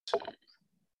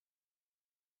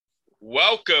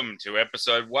Welcome to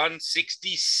episode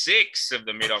 166 of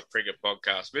the Mid-Off Cricket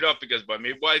Podcast. Mid-Off because by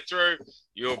midway through,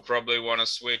 you'll probably want to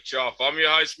switch off. I'm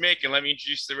your host, Mick, and let me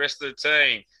introduce the rest of the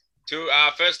team.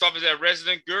 First off is our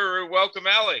resident guru. Welcome,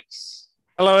 Alex.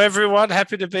 Hello, everyone.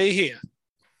 Happy to be here.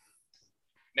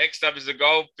 Next up is the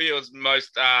Goldfields'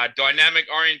 most dynamic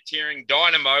orienteering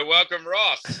dynamo. Welcome,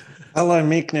 Ross. Hello,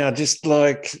 Mick. Now, just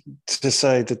like to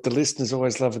say that the listeners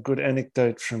always love a good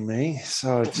anecdote from me.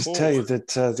 So I'll just tell you that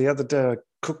the other day I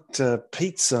cooked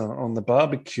pizza on the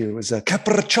barbecue. It was a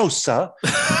capricciosa,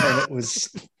 and it was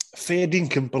fair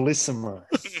dinkum bellissimo.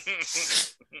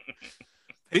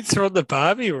 Pizza on the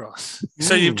barbie, Ross.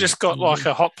 So you've just got like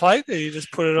a hot plate, and you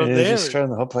just put it on there? Just throw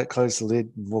in the hot plate, close the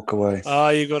lid, and walk away. Oh,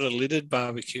 you got a lidded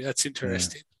barbecue. That's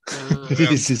interesting. Yeah. It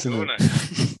is, isn't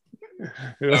it?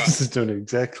 Who else is doing it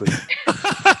exactly?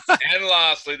 And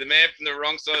lastly, the man from the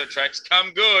wrong side of the tracks,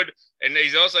 come good, and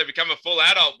he's also become a full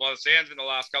adult by the sounds in the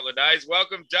last couple of days.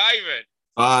 Welcome, David.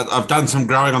 I've done some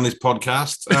growing on this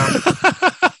podcast.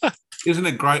 Isn't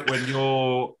it great when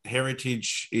your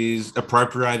heritage is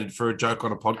appropriated for a joke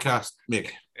on a podcast, Mick?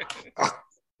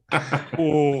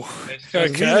 Oh,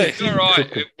 okay. It's all right.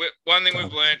 One thing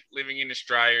we've learned living in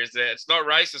Australia is that it's not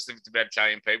racist if it's about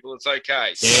Italian people. It's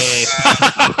okay.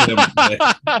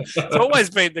 It's always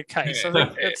been the case. I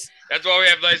think that's why we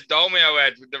have those Dolmio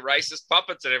ads with the racist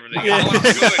puppets and everything. Yeah.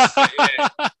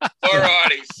 All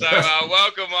righty. So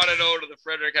welcome on and all to the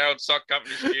Frederick Harold Sock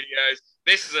Company Studios.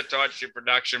 This is a tight ship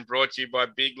production brought to you by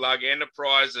Big Lug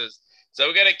Enterprises. So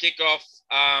we're going to kick off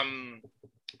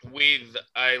with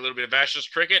a little bit of Ashes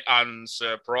cricket,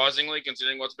 unsurprisingly,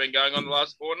 considering what's been going on the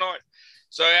last fortnight.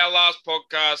 So our last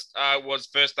podcast was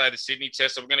first day of the Sydney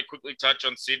Test. So we're going to quickly touch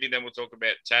on Sydney, then we'll talk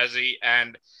about Tassie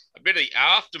and a bit of the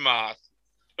aftermath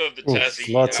of the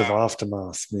Tassie. Lots of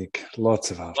aftermath, Mick.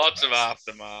 Lots of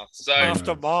aftermath. So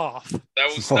aftermath. we'll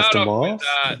start off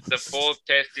with the fourth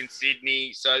Test in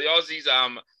Sydney. So the Aussies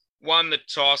won the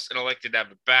toss and elected to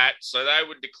have a bat. So they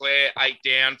would declare 8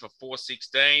 down for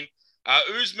 416.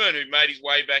 Usman, who made his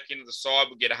way back into the side,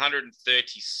 would get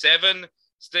 137.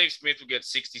 Steve Smith would get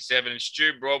 67. And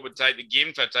Stu Broad would take the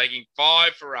gim for taking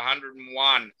 5 for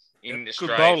 101 in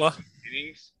Australia's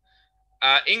innings.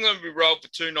 England would be rolled for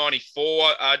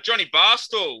 294. Johnny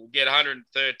Barstool would get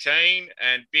 113.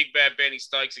 And Big Bad Benny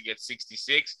Stokes would get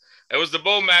 66. It was the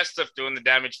Bull Mastiff doing the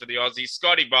damage for the Aussies.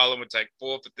 Scotty Boland would take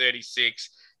 4 for 36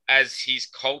 as his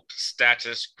cult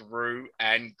status grew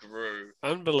and grew.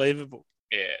 Unbelievable.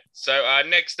 Yeah. So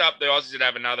next up, the Aussies would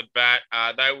have another bat.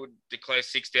 They would declare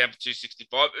 6 down for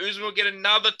 265. Usman would get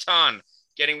another ton,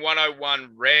 getting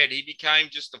 101 red. He became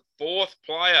just the fourth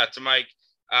player to make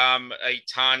a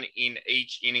ton in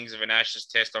each innings of an Ashes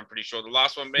Test, I'm pretty sure. The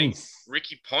last one being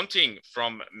Ricky Ponting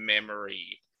from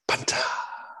memory. Punter.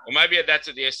 Or maybe that's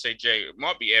at the SCG. It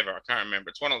might be ever. I can't remember.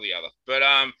 It's one or the other. But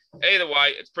either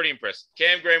way, it's pretty impressive.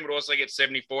 Cam Green would also get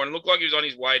 74 and looked like he was on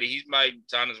his way to his maiden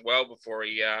ton as well before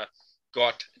he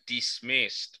got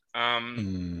dismissed.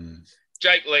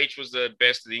 Jake Leach was the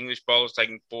best of the English bowlers,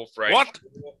 taking 4 for 8. What?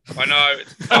 I know.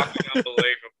 It's fucking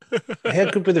unbelievable.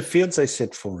 How good were the fields they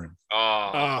set for him?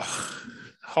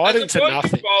 Hiding to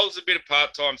nothing. He bowls a bit of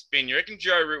part-time spin. You reckon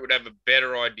Joe Root would have a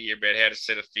better idea about how to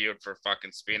set a field for a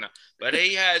fucking spinner? But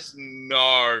he has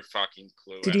no fucking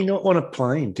clue. Did he not want to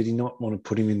play him? Did he not want to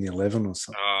put him in the 11 or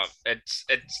something?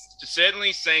 It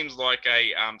certainly seems like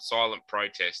a silent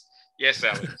protest. Yes,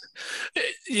 Alex.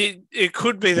 It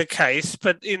could be the case,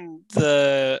 but in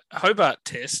the Hobart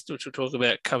Test, which we'll talk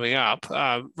about coming up,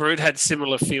 Root had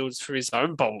similar fields for his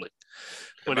own bowling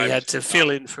when he had to fill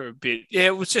in for a bit. Yeah,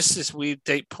 it was just this weird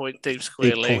deep point, deep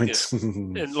square leg,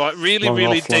 and like really,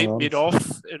 really off, deep mid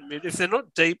off and mid. If they're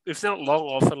not deep, if they're not long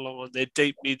off and long on, they're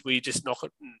deep mid where you just knock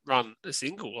it and run a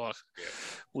single. Like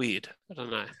weird. I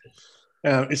don't know.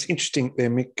 It's interesting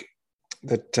there, Mick,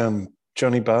 that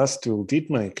Johnny Barstool did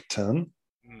make a ton.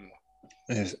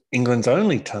 England's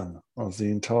only ton of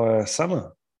the entire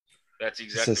summer. That's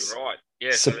exactly right.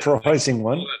 Yeah, surprising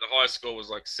one. The highest score was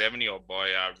like 70 odd by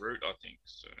Root, I think.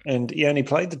 So. And he only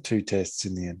played the 2 tests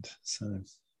in the end. So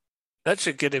that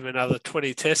should get him another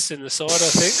 20 tests in the side, I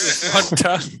think. 1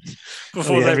 ton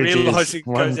before they realise he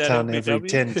goes out 1 ton every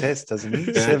 10 tests, doesn't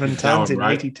he? 7 tons in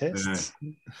 80 tests.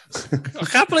 Yeah. I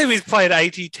can't believe he's played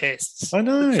 80 tests. I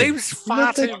know. It seems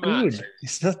far too much.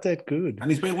 It's not that good. And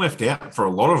he's been left out for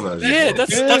a lot of those. Yeah,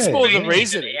 that's more the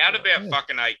reason. Out about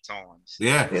fucking 8 times.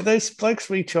 Yeah, those blokes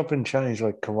re-chop and change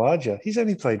like Khawaja. He's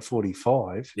only played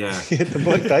 45. Yeah. Yet the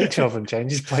bloke they chop and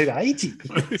change, he's played 80.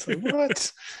 It's like,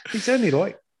 what? He's only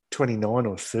like 29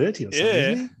 or 30 or something,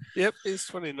 isn't he? Yep, he's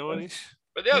 29-ish.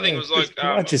 But the other thing was like...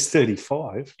 just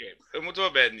 35. Yeah, and we'll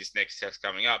talk about it in this next test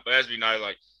coming up. But as we know,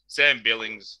 like, Sam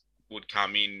Billings would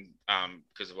come in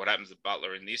because of what happens to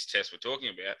Butler in this test we're talking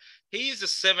about. He is the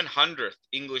 700th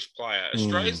English player.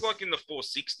 Australia's like in the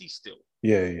 460 still.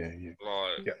 Yeah.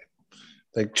 Like,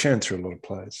 They churn through a lot of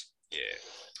players.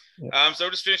 Yeah. So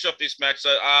we'll just finish off this match.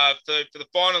 So for the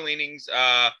final innings,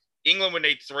 England would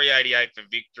need 388 for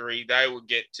victory. They would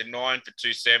get to 9 for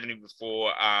 270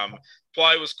 before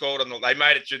play was called. They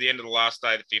made it through the end of the last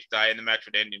day, the fifth day, and the match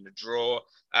would end in a draw.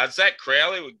 Zach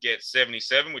Crowley would get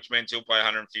 77, which means he'll play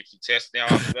 150 tests now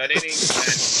after that inning. And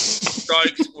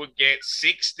Stokes would get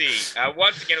 60.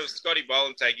 Once again, it was Scotty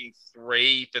Boland taking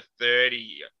 3 for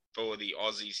 30 for the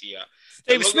Aussies here.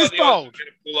 Steve Smith bowled. Going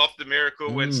to pull off the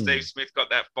miracle when Steve Smith got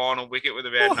that final wicket with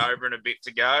about an over and a bit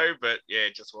to go, but yeah,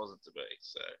 it just wasn't to be.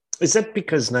 So is that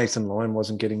because Nathan Lyon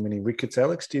wasn't getting many wickets,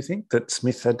 Alex? Do you think that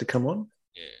Smith had to come on?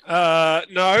 Yeah.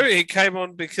 No, he came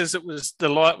on because the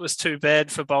light was too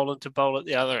bad for Boland to bowl at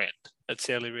the other end. That's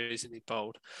the only reason he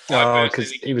bowled. I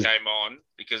personally think he came on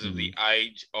because of the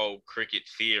age-old cricket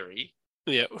theory.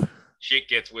 Yeah. Shit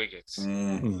gets wickets.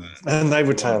 And they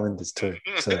were tail-enders too.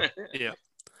 So. Yeah.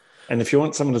 And if you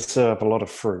want someone to serve up a lot of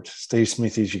fruit, Steve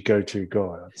Smith is your go-to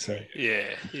guy, I'd say.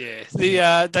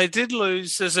 Yeah. They did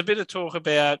lose. There's a bit of talk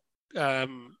about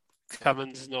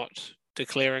Cummins not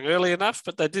declaring early enough,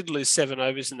 but they did lose 7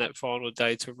 overs in that final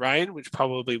day to rain, which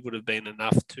probably would have been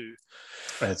enough to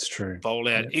That's true. bowl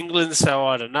out England. So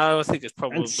I don't know. I think it's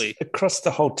probably across the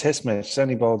whole Test match. It's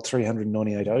only bowled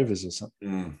 398 overs or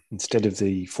something instead of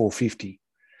the 450.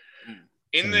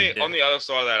 On the other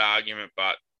side of that argument,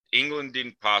 but England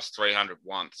didn't pass 300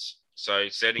 once, so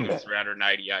setting of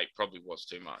 388 probably was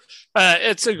too much.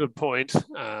 It's a good point.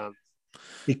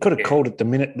 He could have called it the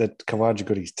minute that Khawaja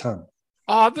got his tongue.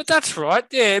 Oh, but that's right.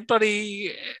 Yeah, but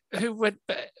who went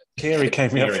back? Carey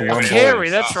came out for one Carey,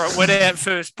 ball. that's right. Went out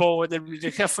first ball, and then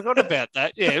I forgot about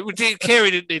that. Yeah,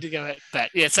 Carey didn't need to go out bat.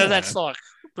 Yeah, so that's like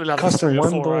another Cost 3 him or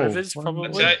one 4 ball. overs, One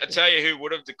probably. I tell you who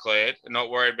would have declared and not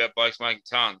worried about blokes making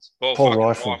tons. Paul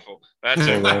Rifle. That's Paul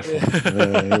it. Rifle.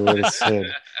 Yeah, he would have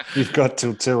said, you've got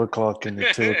till 2 o'clock and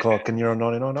at 2 o'clock and you're on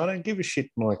 99. I don't give a shit,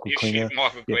 Michael Klinger.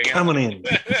 You're coming in.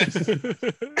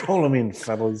 Call him in,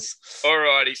 fellas. All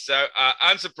righty. So,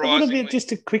 unsurprisingly.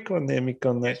 Just a quick one there, Mick,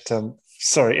 on that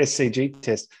SCG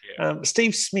test. Yeah.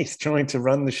 Steve Smith trying to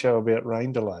run the show about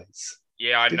rain delays.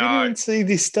 Yeah, I Did know. anyone see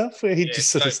this stuff where he'd just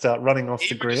sort of start running off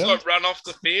the ground? He would just run off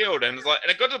the field, and it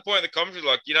got to the point in the commentary,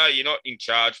 like, you're not in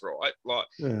charge, right? Like,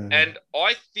 and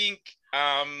I think,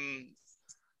 and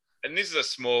this is a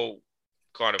small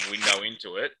kind of window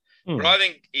into it, but I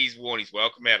think he's worn his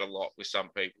welcome out a lot with some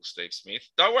people, Steve Smith.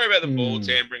 Don't worry about the ball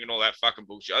tampering and all that fucking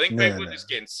bullshit. I think people are just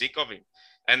getting sick of him,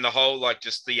 and the whole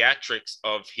just theatrics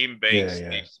of him being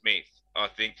Steve Smith. I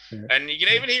think. Yeah. And you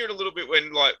can even hear it a little bit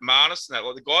when Marnus and that,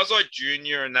 the guys like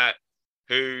Junior and that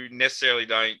who necessarily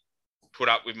don't put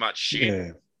up with much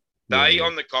shit. They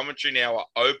on the commentary now are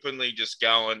openly just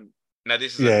going, no,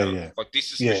 this is enough. Like,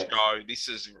 this is for show. This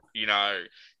is,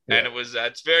 and it was,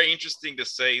 it's very interesting to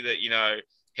see that,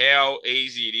 how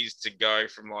easy it is to go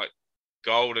from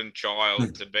golden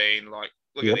child to being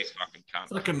look at this fucking cunt.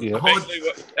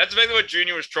 That's basically what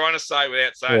Junior was trying to say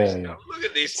without saying. Look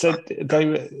at this. So they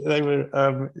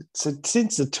were. So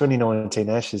since the 2019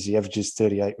 Ashes, he averages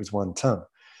 38 with 1 ton.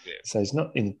 Yeah. So he's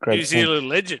not in great. New Zealand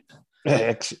legend.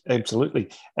 Yeah,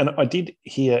 absolutely. And I did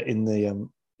hear in the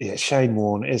Shane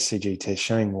Warne SCG test.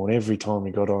 Shane Warne every time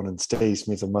he got on, and Steve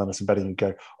Smith and Marnus and Batting would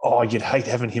go, "Oh, you'd hate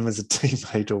having him as a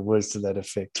teammate, or worse to that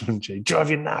effect, wouldn't you?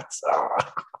 Drive you nuts." Oh.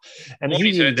 And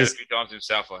he's heard that a few times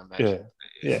himself, I imagine.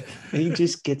 Yeah. He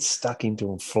just gets stuck into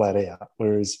them flat out.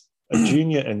 Whereas a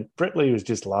Junior and Brett Lee was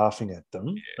just laughing at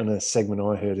them. And a segment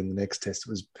I heard in the next test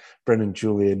was Brendan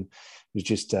Julian was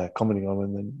just commenting on them,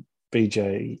 and then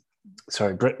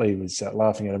Brett Lee was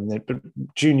laughing at him. But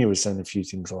Junior was saying a few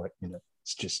things like,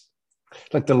 it's just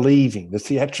like the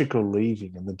theatrical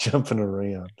leaving and the jumping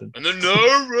around. And the no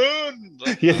run.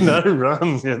 No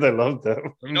run. Yeah, they loved that.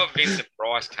 You're not Vincent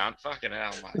Price, cunt. Fucking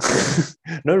hell, mate.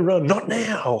 No run, not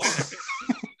now.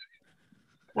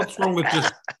 What's wrong with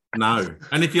just no?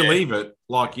 And if you leave it,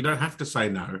 you don't have to say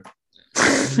no.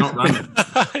 You're not running.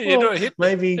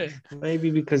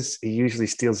 Maybe because he usually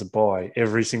steals a bye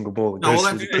every single ball.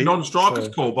 That's a non-striker's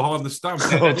call behind the stump.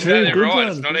 Oh, true. Good right. one.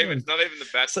 It's not even the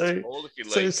batsman's ball if you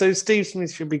leave. So Steve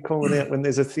Smith should be calling out when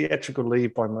there's a theatrical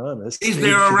leave by Marnus. Is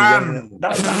there a run?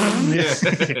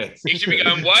 He should be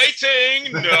going,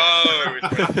 waiting. No.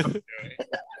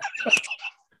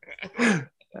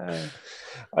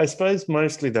 I suppose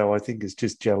mostly, though, I think it's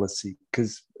just jealousy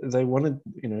because they wanted,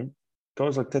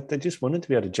 guys like that, they just wanted to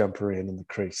be able to jump around in the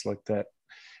crease like that.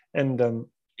 And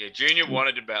Yeah, Junior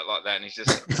wanted to bat like that, and he's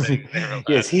just sitting there.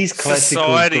 Yes, he's classical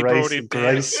Society brought him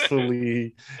down.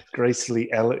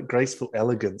 graceful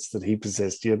elegance that he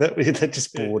possessed. Yeah, that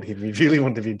just bored him. He really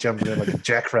wanted to be jumping around like a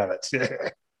jackrabbit. Yeah.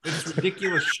 It's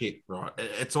ridiculous shit, right?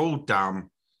 It's all dumb,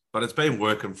 but it's been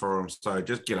working for him, so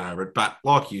just get over it. But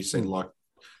like you said, like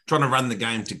trying to run the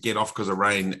game to get off because of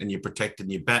rain and you're protecting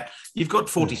your bat. You've got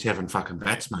 47 fucking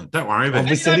bats, mate. Don't worry about it.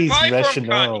 Was that his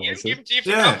rationale?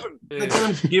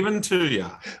 They're given to you.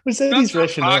 Was that his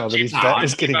rationale that his bat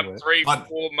was getting up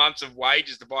 3-4 months of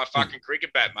wages to buy a fucking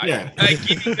cricket bat, mate? Yeah. They're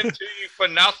giving them to you for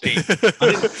nothing.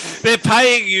 They're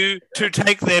paying you to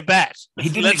take their bat.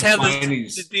 That's how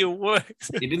the deal works.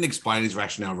 He didn't explain his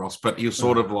rationale, Ross, but he was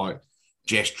sort of like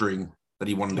gesturing that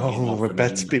he wanted to get off. Oh, a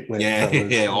bat's a bit wet.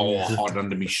 Yeah. Oh, hide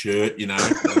under my shirt, you know.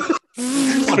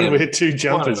 Wear two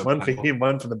jumpers, one for him,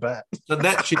 one for the bat. So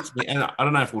that shits me. And I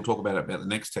don't know if we'll talk about the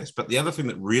next test, but the other thing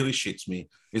that really shits me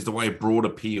is the way Broad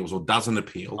appeals or doesn't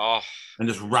appeal and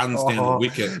just runs down the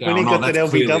wicket. When he got that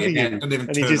LBW and then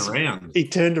around. He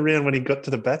turned around when he got to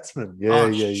the batsman.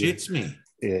 Shits me.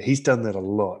 Yeah, he's done that a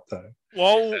lot, though.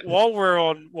 While we're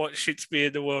on what shits me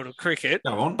in the world of cricket,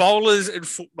 bowlers and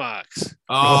footmarks. It's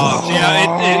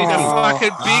a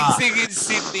fucking big thing in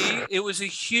Sydney. It was a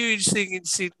huge thing in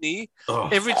Sydney.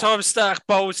 Every time Stark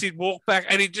bowls, he'd walk back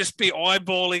and he'd just be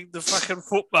eyeballing the fucking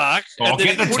footmark. And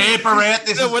then get the tamper out.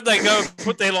 When they go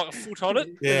put their foot on it,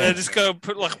 and they just go and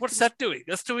put what's that doing?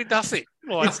 That's doing nothing.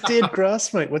 It's dead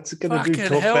grass, mate. What's it going to do?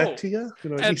 Talk back to you?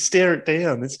 You stare it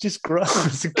down. It's just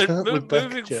grass. It can't look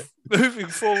back at you. Moving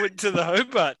forward to the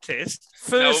Hobart test.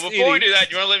 Before we do that,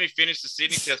 you want to let me finish the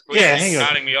Sydney test? Please? Yeah, hang on.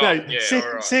 Starting me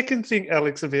off. Second thing,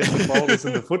 Alex, about the bowlers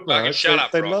and the footmarks. Shut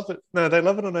up, they love it. No, they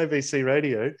love it on ABC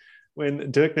radio.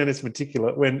 When Dirk Nannis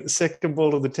Meticular, when second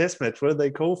ball of the test match, what did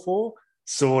they call for?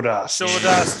 Sawdust.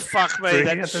 Sawdust. Fuck me.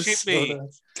 That shit me.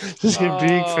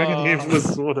 Big fucking name for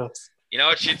sawdust. You know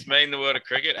what shit's me in the world of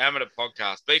cricket? Amateur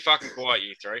podcast. Be fucking quiet,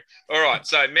 you three. All right,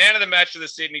 so man of the match for the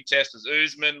Sydney test was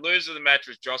Usman. Loser of the match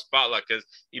was Josh Butler because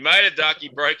he made a duck, he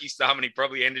broke his thumb, and he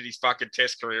probably ended his fucking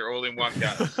test career all in one go.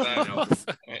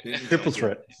 Triple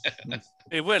threat.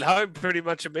 He went home pretty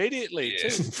much immediately, too.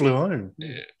 Flew home.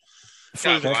 Yeah.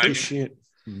 Shit.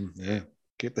 Yeah.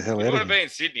 Get the hell out of here. If I want to be in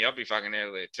Sydney, I'd be fucking out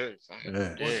of there too.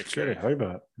 Go to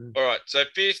Hobart. All right, so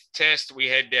fifth test, we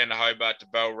head down to Hobart to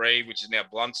Bellerive, which is now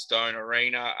Bluntstone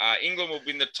Arena. England will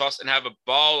win the toss and have a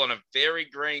bowl on a very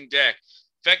green deck.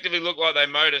 Effectively look like they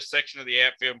mowed a section of the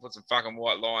outfield and put some fucking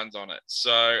white lines on it.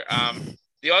 So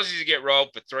the Aussies would get rolled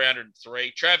for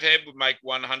 303. Trav Head would make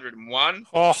 101.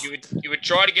 He would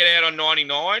try to get out on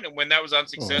 99, and when that was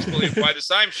unsuccessful, he'd play the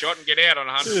same shot and get out on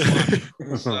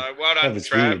 101. So well done,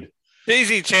 Trav. Weird.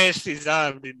 Easy chanced his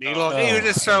arm, didn't he? He was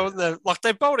just throwing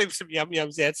they bowled him some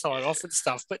yum-yums outside off and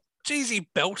stuff, but geez, he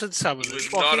belted some of them. He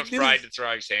was not afraid to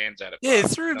throw his hands at it. Yeah, he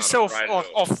threw himself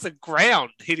off the ground,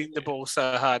 hitting the ball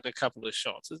so hard in a couple of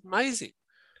shots. It's amazing.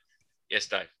 Yes,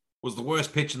 Dave. Was the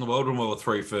worst pitch in the world when we were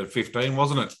 3 for 15,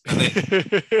 wasn't it?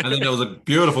 And then there was a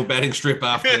beautiful batting strip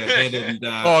after Head and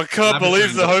I can't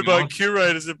believe the Hobart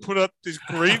curators have put up this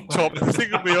green top. I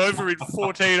think it'll be over in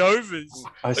 14 overs.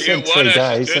 I said 3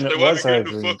 days and it was over.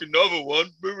 Fucking another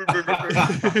one.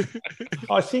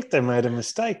 I think they made a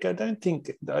mistake. I don't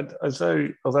think,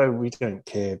 although we don't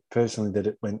care personally that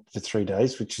it went for 3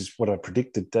 days, which is what I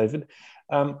predicted, David.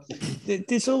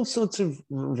 There's all sorts of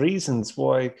reasons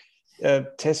why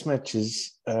test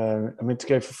matches are meant to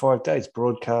go for 5 days,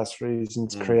 broadcast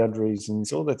reasons, crowd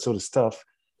reasons, all that sort of stuff.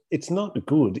 It's not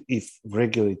good if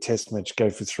regularly test match go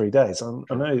for 3 days. I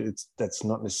know that's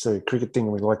not necessarily a cricket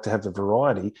thing. We like to have the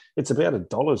variety. It's about a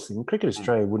dollars thing. Cricket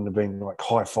Australia wouldn't have been like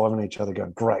high-fiving each other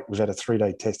going, great, we've had a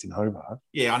 3-day test in Hobart.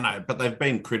 Yeah, I know, but they've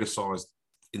been criticised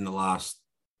in the last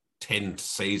 10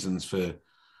 seasons for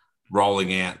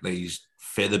rolling out these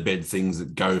featherbed things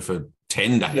that go for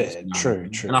 10 days. Yeah, true.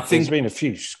 And I think there's been a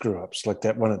few screw-ups like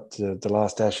that one at the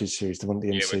last Ashes series, the one at the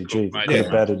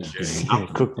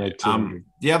MCG. Cook made 200.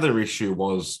 The other issue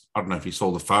was, I don't know if you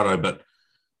saw the photo, but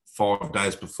 5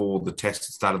 days before the test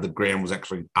started, the ground was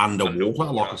actually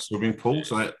underwater, like a swimming pool.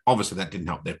 So obviously that didn't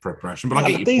help their preparation. But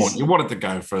I get your point. You wanted to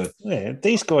go for... Yeah,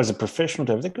 these guys are professional,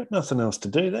 David. They've got nothing else to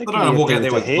do. They can walk out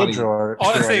there with a hairdryer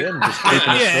and just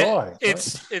keeping it dry.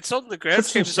 It's on the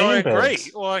groundskeepers. I agree.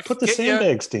 Like, put the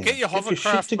sandbags down. Get your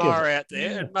hovercraft mower out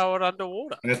there and mow it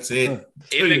underwater. That's it.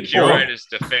 In the curator's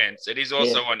defence, it is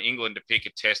also on England to pick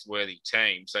a test-worthy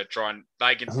team. So they have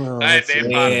their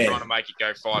part of trying to make it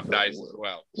go 5 days as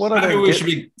well. Maybe we should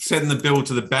be sending the bill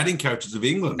to the batting coaches of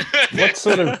England. What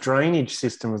sort of drainage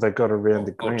system have they got around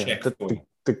the ground? The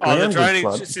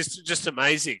drainage system just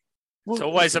amazing. It's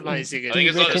always amazing. I think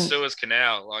it's like the reckon- Suez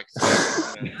Canal. Like,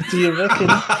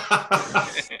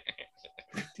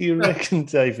 Do you reckon,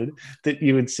 David, that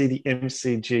you would see the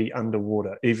MCG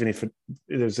underwater, even if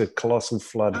there's a colossal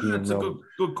flood here in That's a Melbourne?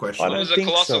 good question. I don't there's a think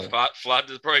colossal so. flood.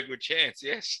 There's probably a good chance.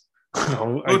 Yes.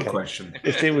 Oh, Good okay. question.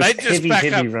 If there was They just back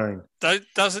heavy up. rain.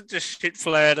 Doesn't just shit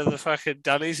fly out of the fucking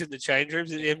dunnies in the change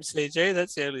rooms at the MCG.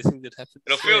 That's the only thing that happens.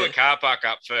 It'll fill there. the car park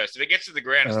up first. If it gets to the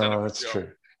ground, it's done. Oh, that's true.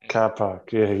 Car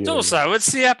park, yeah. It's also,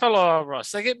 it's the Apollo,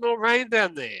 Ross. They get more rain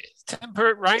down there.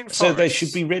 Temperate rainforest. So they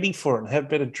should be ready for it and have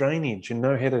better drainage and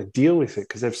know how to deal with it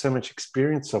because they have so much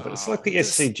experience of it. It's like the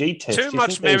There's SCG test. Too You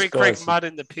much think those Mary Creek guys- mud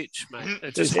in the pitch, mate.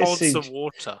 It There's just holds the SCG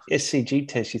water. SCG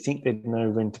test, you think they'd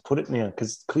know when to put it now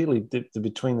because clearly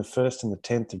between the 1st and the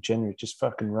 10th of January, it just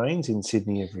fucking rains in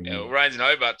Sydney every Yeah, night. it rains in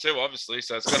Hobart too, obviously.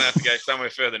 So it's going to have to go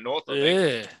somewhere further north. I think.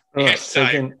 Yeah. Right, Yes, so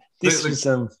Dave. then this was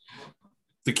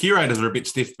The curators are a bit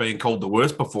stiff being called the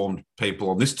worst performed people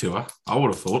on this tour. I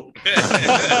would have thought.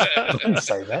 I didn't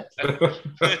say that.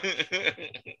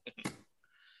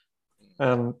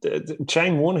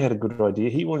 Shane Warne had a good idea.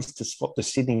 He wants to swap the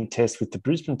Sydney test with the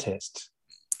Brisbane test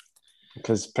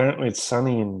because apparently it's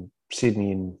sunny in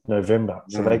Sydney in November,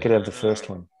 so they could have the first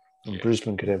one, and Yeah.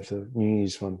 Brisbane could have the New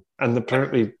Year's one. And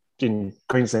apparently in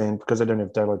Queensland, because they don't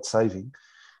have daylight saving,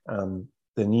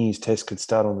 the New Year's test could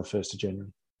start on the 1st of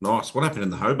January. Nice. What happened in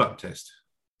the Hobart test?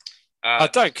 I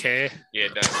don't care. Yeah,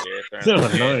 don't care. No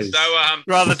one Yeah. knows. So,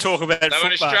 Rather talk about So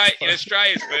football. in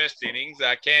Australia's first innings,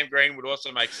 Cam Green would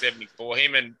also make 74.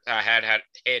 Him and Head had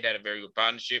a very good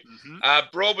partnership.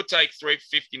 Mhm. Broad would take 3 for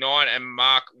 59, and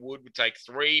Mark Wood would take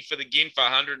 3 for the Gin for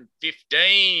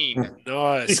 115.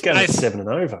 Nice. He's going at Nate, 7 and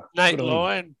over. Nate Good on him.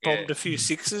 Lyon bombed Yeah. a few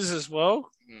sixes as well.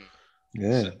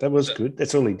 Yeah, that was good.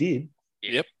 That's all he did.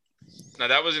 No,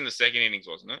 that was in the second innings,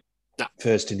 wasn't it?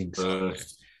 First innings.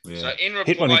 Yeah. So in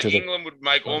Hit one reply, into the- England would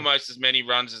make almost as many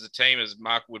runs as a team as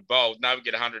Mark Wood bowled. They would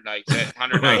get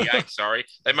 188, sorry.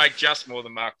 They make just more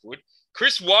than Mark Wood.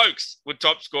 Chris Wokes would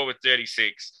top score with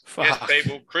 36. Yes, Fuck.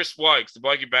 people, Chris Wokes, the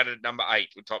bloke who batted at number 8,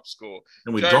 would top score.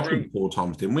 And we Joe dropped Root- him 4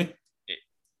 times, didn't we? Yeah,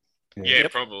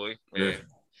 Yep. probably. Yeah. Yeah.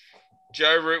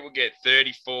 Joe Root will get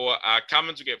 34.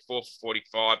 Cummins will get 4 for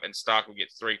 45, and Stark will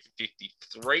get 3 for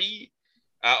 53.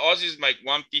 Aussies make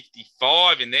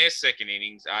 155 in their second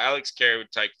innings. Alex Carey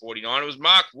would take 49. It was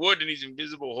Mark Wood and his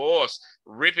invisible horse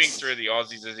ripping through the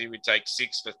Aussies as he would take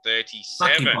 6 for Fucking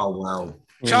 37. bowl well.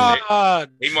 Charge.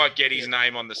 He might get his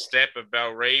name on the step of Bell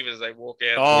Reeve as they walk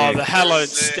out. Oh, the Yeah. hallowed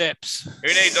There. steps. Who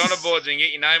needs honour boards and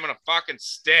get your name on a fucking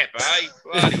step, eh?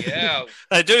 Bloody hell.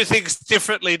 They do things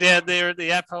differently down there at the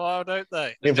Apollo, don't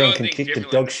they? Everyone Doing can things kick the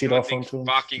differently. dog shit Doing off things onto him.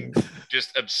 Fucking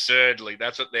just absurdly.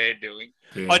 That's what they're doing.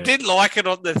 Yeah. I did like it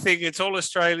on the thing. It's all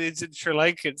Australians and Sri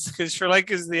Lankans because Sri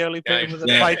Lanka's the only people that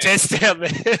Yeah. play test down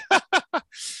there.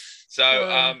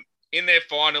 So, in their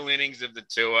final innings of the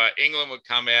tour, England would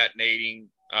come out needing,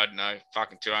 I don't know,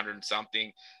 fucking 200 and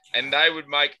something, and they would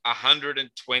make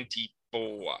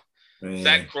 124. Yeah.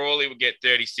 Zach Crawley would get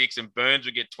 36 and Burns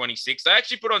would get 26. They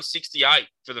actually put on 68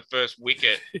 for the first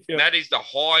wicket. Yeah. And that is the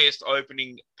highest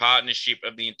opening partnership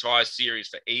of the entire series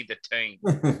for either team.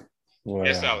 Wow.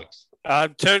 Yes, Alex.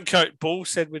 Turncoat Bull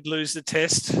said we'd lose the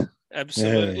test.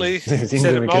 Absolutely. Yeah. Said it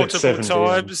England would get multiple 7 down.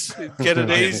 times. Get it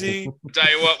easy.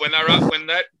 Tell you what, when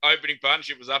that opening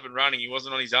partnership was up and running, he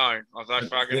wasn't on his own. I was like, Yeah,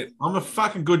 fucking. I'm a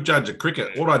fucking good judge of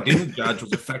cricket. What I didn't judge was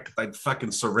the fact that they'd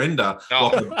fucking surrender Oh.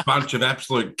 like a bunch of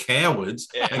absolute cowards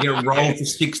Yeah. and get rolled for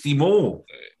 60 more.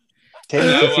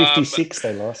 10 for So, 56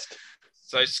 they lost.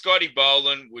 So Scotty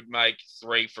Boland would make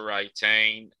 3 for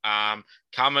 18.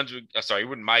 Cummins would, he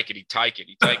wouldn't make it. He'd take it.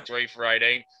 He'd take 3 for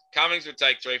 18. Cummings would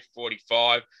take 3 for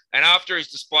 45. And after his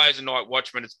display as a night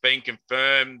watchman, it's been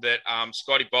confirmed that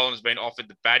Scotty Boland has been offered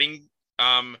the batting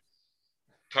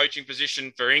coaching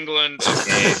position for England. And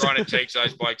they're trying to teach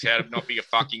those blokes how to not be a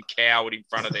fucking coward in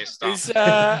front of their stuff. It's,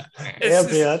 How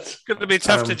it's about going to be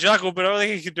tough to Um, juggle, but I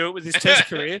think he can do it with his test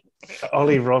career.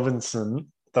 Ollie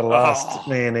Robinson, the last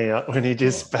man out, when he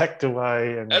just backed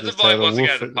away and That's a just bloke had wants to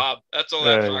woof go to the at- pub. That's all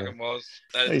that Yeah. fucking was.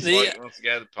 That is The- bloke wants to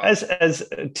go to the pub. As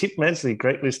Tip Mansley,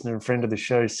 great listener and friend of the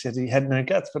show, said he had no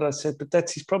guts, but I said, but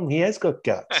that's his problem. He has got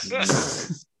guts.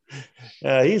 He's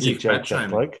a You've joke, fat that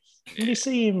shamed. bloke. Did you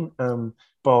see him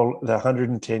bowl the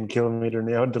 110 kilometre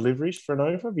an hour deliveries for an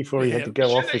over before he had Yeah. to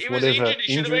go off He with was whatever injured.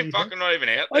 He should have injury? been he had? fucking not even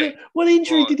out I there. don't- What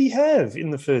injury Right. did he have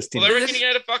in the first Well, they innings? reckon he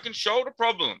had a fucking shoulder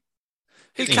problem.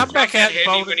 He He come was back fucking out and heavy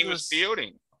bowled when he it was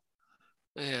fielding.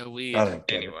 Yeah, weird. I don't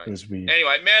get Anyway. it. It was weird.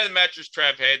 Anyway, man of the match was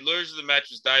Trav Head. Loser of the match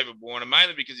was David Warner,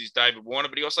 mainly because he's David Warner,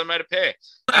 but he also made a pair.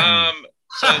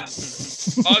 So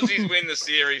Aussies win the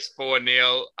series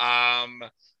 4-0.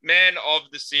 man of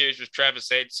the series was Travis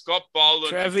Head. Scott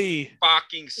Boland, Travie.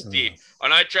 fucking stiff. I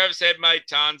know Travis Head made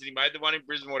tons and he made the one in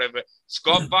Brisbane, whatever.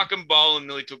 Scott fucking Boland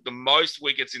nearly took the most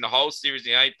wickets in the whole series. And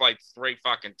he only played 3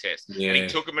 fucking tests. Yeah. And he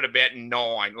took them at about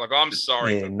 9. Like, I'm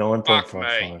sorry. Yeah,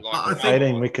 9.55. Like,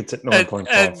 18 wickets at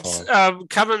 9.55. And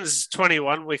Cummins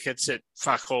 21 wickets at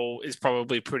fuck all is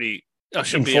probably pretty.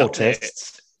 In 4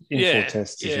 tests. In 4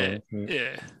 tests yeah, as well.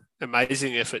 Yeah.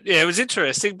 Amazing effort. Yeah, it was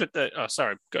interesting, but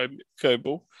go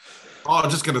Bull. I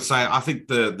was just going to say, I think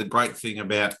the great thing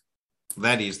about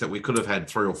that is that we could have had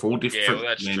 3 or 4 different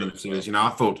men in the series. You know, I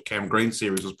thought Cam Green's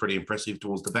series was pretty impressive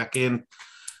towards the back end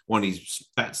when his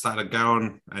bat started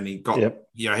going, and he got,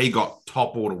 he got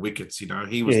top order wickets. You know,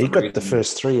 he got the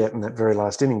first 3 out in that very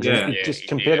last innings. Yeah, just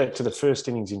compare that to the first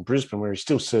innings in Brisbane, where he's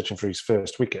still searching for his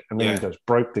first wicket, and then he goes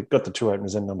got the 2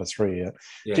 openers and number 3 out.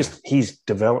 Yeah. Just his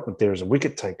development there as a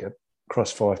wicket taker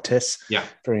across 5 tests. Yeah,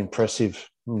 very impressive.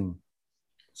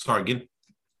 Sorry, again.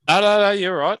 No,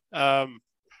 you're right. I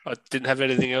didn't have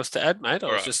anything else to add, mate.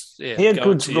 I was just he had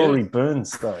good Rory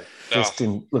Burns though. Just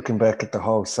in looking back at the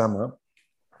whole summer.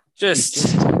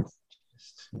 And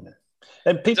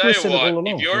people have said it all along.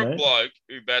 If you're a bloke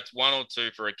who bats 1 or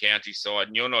 2 for a county side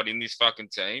and you're not in this fucking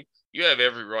team, you have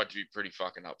every right to be pretty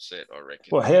fucking upset, I reckon.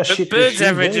 Well, how shit Burns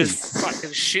averages fucking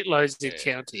shitloads in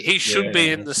county. He should be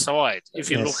in the side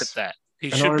if you look at that. He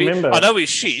should be. I know he's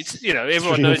shit. You know,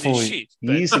 everyone knows he's shit.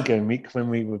 Years ago, Mick, when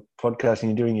we were podcasting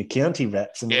and doing your county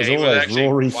raps, and it was always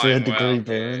Rory third-degree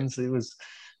Burns. It was,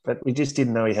 but we just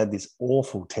didn't know he had this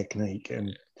awful technique.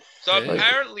 And so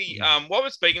apparently, what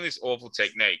was speaking of this awful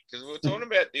technique, because we were talking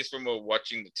about this when we were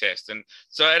watching the test. And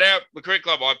so at the cricket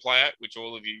club I play at, which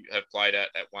all of you have played at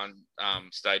one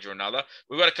stage or another,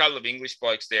 we've got a couple of English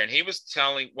blokes there. And he was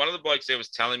one of the blokes there was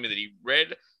telling me that he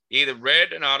either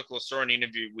read an article or saw an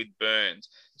interview with Burns.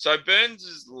 So Burns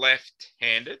is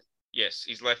left-handed. Yes,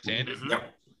 he's left-handed. Mm-hmm.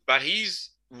 But his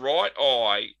right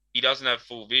eye, he doesn't have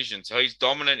full vision. So he's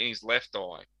dominant in his left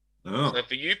eye. Oh. So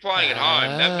for you playing at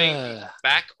home, that means his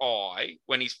back eye,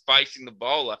 when he's facing the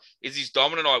bowler, is his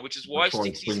dominant eye, which is why he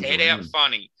sticks his head out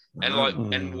funny. And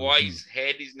why his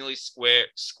head is nearly square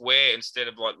instead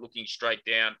of like looking straight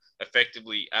down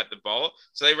effectively at the bowler.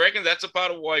 So they reckon that's a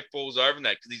part of why he falls over in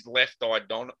that, because he's left eye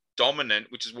dominant,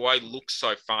 which is why he looks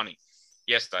so funny.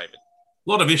 Yes, David. A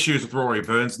lot of issues with Rory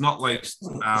Burns, not least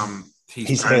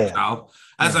his hair.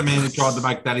 As a man who tried to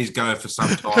make that his go for some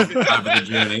time over the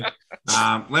journey,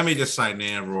 let me just say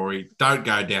now, Rory, don't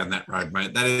go down that road,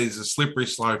 mate. That is a slippery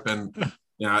slope, and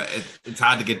you know it's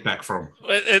hard to get back from.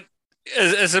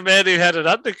 As a man who had an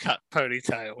undercut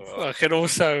ponytail, I can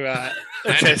also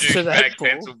attest to that.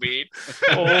 Pencil beard.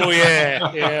 Oh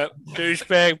yeah,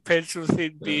 douchebag pencil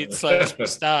thin beard /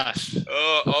 moustache.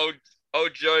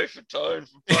 Old Joe Fatone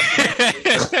from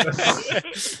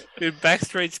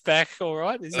Backstreet's back, all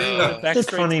right. Is he It's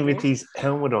funny with his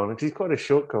helmet on. He's quite a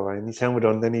short guy, and his helmet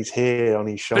on, then his hair on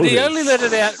his shoulders. But he only let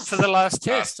it out for the last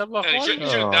test. I'm like, he should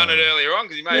have done it earlier on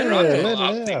because he made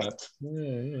it out.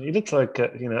 He looks like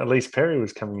Elise Perry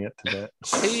was coming out to that.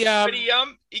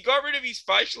 He got rid of his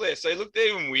facial hair, so he looked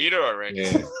even weirder, I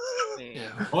reckon. Yeah.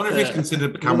 I wonder if he's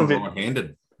considered becoming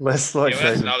right-handed. Less like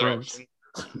that's another option.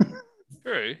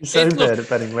 True. He's so bad at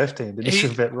batting left-handed. He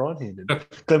should bat right-handed.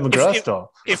 Glenn McGrath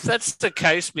style. If that's the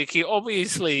case, Mickey,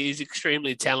 obviously he's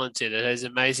extremely talented and has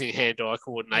amazing hand-eye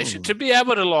coordination to be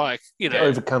able to,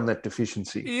 overcome that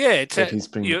deficiency. Yeah,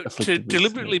 to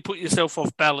deliberately put yourself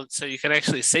off balance so you can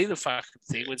actually see the fucking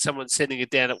thing when someone's sending it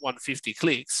down at 150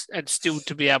 clicks, and still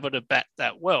to be able to bat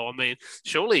that well. I mean,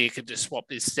 surely you could just swap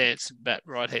his stance and bat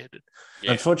right-handed.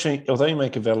 Yeah. Unfortunately, although you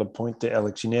make a valid point there,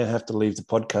 Alex, you now have to leave the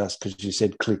podcast because you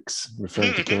said clicks,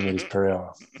 referring to kilometres per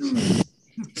hour.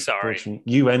 Sorry.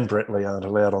 You and Brett Lee aren't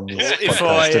allowed on this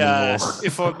podcast anymore.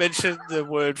 If I mention the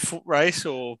word foot race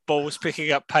or balls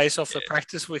picking up pace off the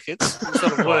practice wickets, it's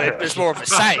not a word, it's more of a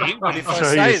saying. But if I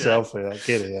say yourself out,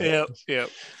 get it out. Yep.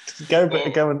 Go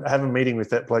and have a meeting with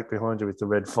that bloke behind you with the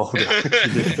red folder.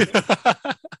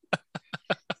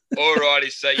 Alrighty,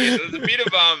 so there's a bit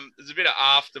of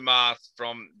aftermath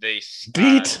from this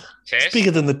test. It's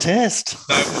bigger than the test.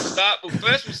 So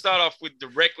we'll start off with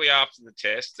directly after the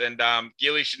test, and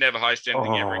Gilly should never host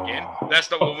anything ever again. That's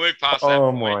not. We'll move past that.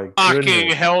 Oh my goodness!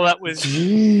 Fucking hell, that was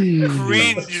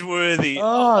cringe-worthy.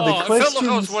 The question. I felt like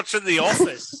I was watching The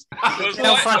Office. It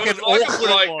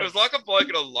was like a bloke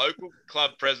at a local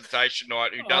club presentation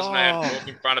night who doesn't know how to talk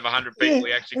in front of 100 people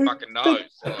he actually fucking knows.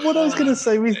 What I was going to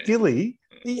say with Gilly.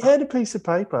 He had a piece of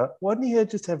paper. Why didn't he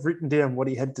just have written down what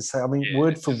he had to say? I mean,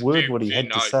 word for word what he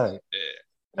had to say. Yeah.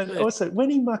 And also, when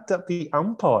he mucked up the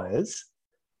umpires,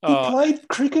 he played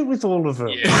cricket with all of them.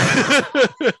 Yeah.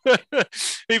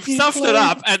 He stuffed it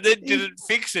up and then didn't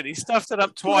fix it. He stuffed it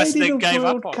up twice and then gave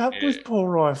up on Cup it. with Paul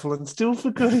Rifle and still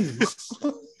forgot him.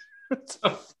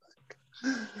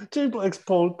 Two blokes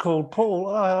called Paul.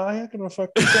 Oh, how can I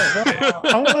fuck this up?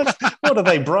 What are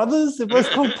they, brothers? They're both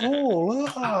called Paul.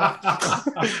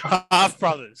 Oh. Half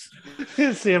brothers.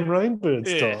 Sam Rainbird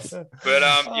Yes. style.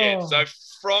 But so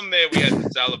from there we had the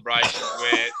celebration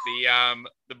where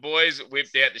the boys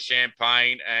whipped out the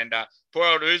champagne and poor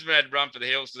old Usman had to run for the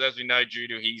hills because, as we know, due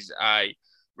to his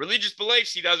religious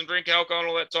beliefs, he doesn't drink alcohol and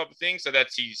all that type of thing. So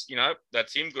that's his,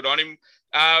 that's him. Good on him.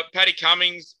 Paddy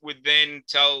Cummings would then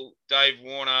tell Dave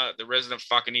Warner, the resident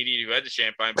fucking idiot who had the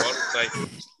champagne bottle, say,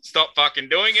 stop fucking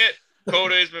doing it.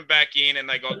 Called Usman back in and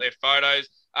they got their photos.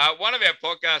 One of our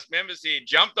podcast members here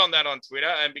jumped on that on Twitter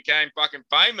and became fucking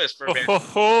famous for about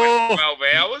 12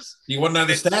 hours. You want to know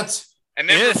the stats? And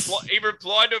then he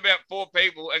replied to about 4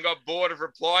 people and got bored of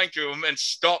replying to them and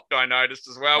stopped, I noticed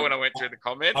as well when I went through the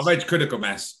comments. I've reached critical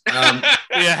mass. You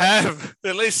have.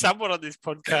 At least someone on this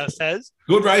podcast has.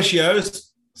 Good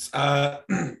ratios.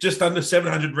 Just under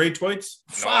 700 retweets.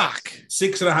 Fuck.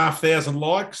 6,500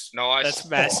 likes. Nice. That's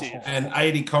massive. And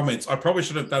 80 comments. I probably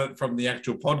should have done it from the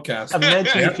actual podcast.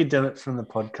 Imagine if you'd done it from the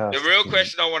podcast. The real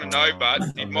question I want to know, bud,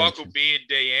 did Michael Beard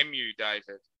DM you,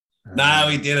 David? No,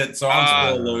 he didn't. So I'm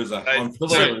still a loser. I'm still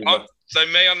a loser. So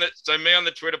me on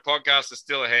the Twitter podcast is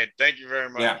still ahead. Thank you very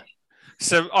much. Yeah.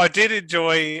 So I did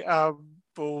enjoy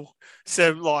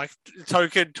some like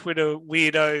token Twitter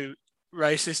weirdo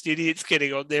racist idiots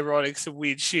getting on there writing some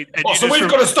weird shit. And so we've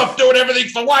got to stop doing everything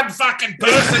for one fucking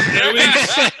person, do we?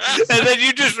 And then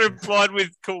you just replied with,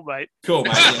 cool, mate. Cool,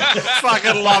 mate. Yeah.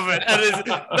 Fucking love it. And there's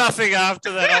nothing after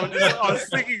that. I was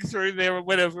thinking through there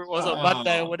whenever it was on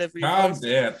Monday or whatever. Calm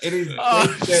down. It is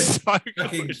so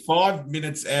fucking 5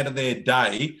 minutes out of their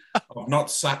day of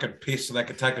not sucking piss so they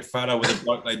can take a photo with a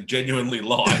bloke they genuinely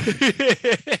like.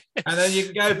 And then you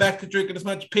can go back to drinking as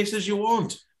much piss as you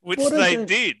want. Which What they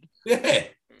did. Yeah.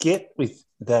 Get with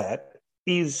that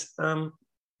is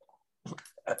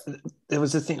there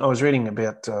was a thing I was reading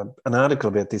about an article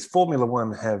about this. Formula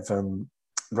One have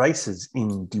races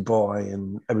in Dubai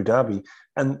and Abu Dhabi,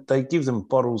 and they give them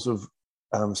bottles of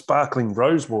sparkling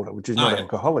rose water, which is not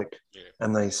alcoholic,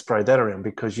 and they spray that around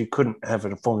because you couldn't have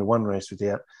a Formula One race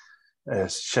without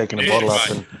shaking a bottle up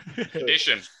and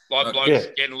tradition, like blokes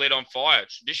getting lit on fire.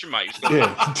 Tradition, mate.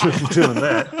 Doing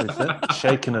that with it,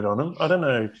 shaking it on them. I don't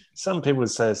know. Some people would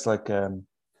say it's like a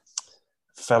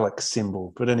phallic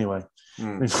symbol, but anyway,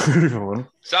 move on.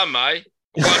 Some may.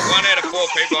 One out of 4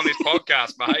 people on this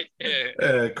podcast, mate.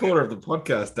 Yeah. A quarter of the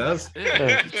podcast does.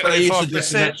 Yeah. So you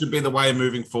suggest that should be the way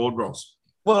moving forward, Ross?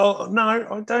 Well, no,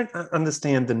 I don't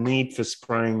understand the need for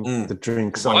spraying the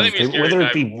drinks I on think it's people, whether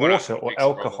it be irritating. What water else or fix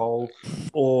alcohol,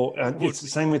 or it's the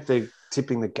same with the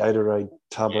tipping the Gatorade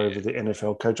tub over the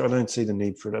NFL coach. I don't see the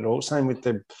need for it at all. Same with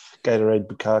the Gatorade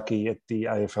bukkake at the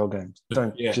AFL games.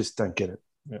 Just don't get it.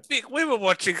 Yeah. Nick, we were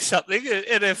watching something, an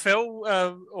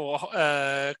NFL or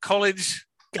college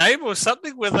game or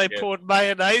something where they poured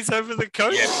mayonnaise over the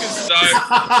coach. Yeah. So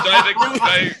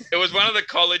it was one of the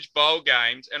college bowl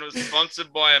games and it was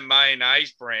sponsored by a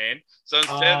mayonnaise brand. So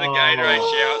instead of the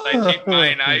Gatorade shout, they tipped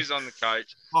mayonnaise on the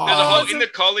coach. There's a whole in the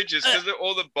colleges because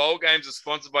all the bowl games are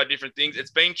sponsored by different things.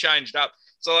 It's been changed up.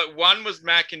 So like one was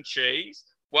mac and cheese.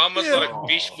 One was like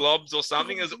fish blobs or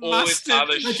something. There's all this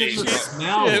other shit.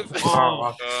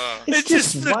 It's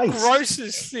just the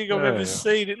grossest thing I've ever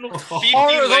seen. It looks 50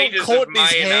 horrible. litres of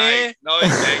mayonnaise. No,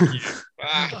 thank you.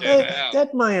 That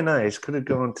mayonnaise could have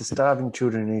gone to starving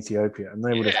children in Ethiopia and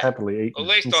they would have happily eaten at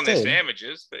least instead. on their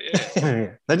sandwiches, but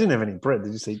They didn't have any bread.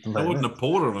 They just eat the They mayonnaise. wouldn't have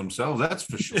poured it on themselves, that's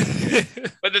for sure.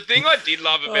 But the thing I did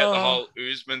love about the whole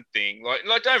Usman thing, like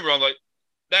don't get me wrong, like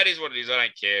that is what it is. I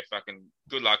don't care. Fucking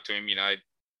good luck to him,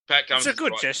 Pat Cummins. It's a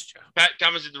good gesture. Pat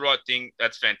Cummins did the right thing.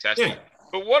 That's fantastic. Yeah.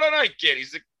 But what I don't get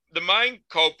is the main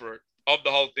culprit of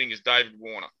the whole thing is David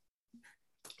Warner.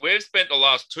 We've spent the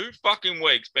last 2 fucking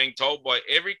weeks being told by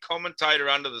every commentator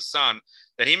under the sun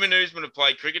that him and Usman have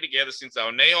played cricket together since they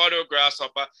were knee-high to a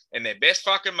grasshopper and they're best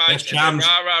fucking mates.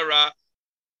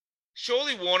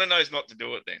 Surely Warner knows not to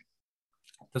do it then.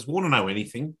 Does Warner know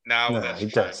anything? No, he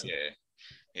doesn't.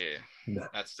 Yeah. No.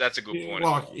 That's a good point.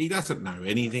 Like, he doesn't know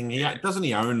anything. Doesn't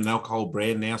he own an alcohol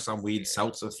brand now? Some weird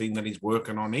seltzer thing that he's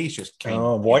working on. He's just keen.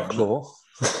 White Claw.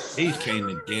 He's keen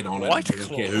to get on it. He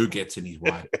doesn't care who gets in his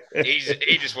way.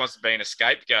 He just wants to be an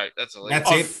scapegoat. That's all.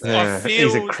 That's it. Yeah,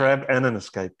 he's a crab and an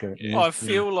scapegoat. Yeah. I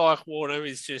feel like Warner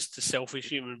is just a selfish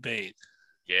human being.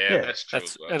 Yeah, that's true.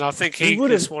 And I think he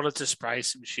just wanted to spray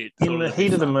some shit. In the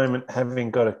heat of the moment, having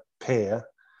got a pair,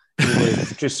 he would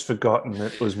have just forgotten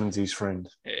that Usman's his friend.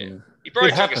 Yeah. He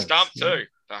probably took a stump too.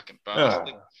 Fucking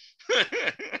bastard.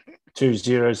 2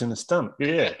 zeros in a stump.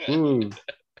 Yeah. Ooh.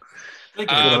 Good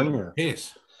on you.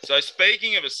 Yes. So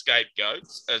speaking of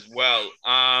scapegoats as well,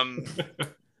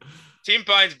 Tim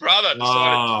Payne's brother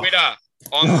decided Twitter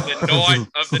on the night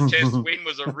of the Test win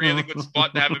was a really good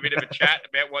spot to have a bit of a chat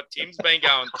about what Tim's been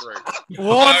going through.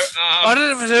 What? So, I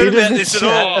don't ever heard about this at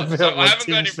all. So I haven't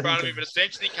got it in front of me, but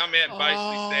essentially come out and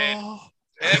basically said,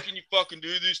 how can you fucking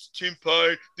do this to Tim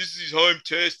Payne? This is his home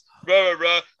test. Rah, rah,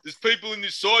 rah. There's people in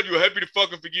this side who are happy to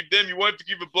fucking forgive them. You won't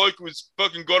forgive a bloke who has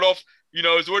fucking got off,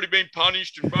 has already been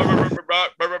punished and blah, blah, blah, blah,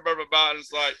 blah, blah, blah, blah, blah. And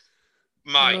it's like,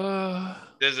 mate,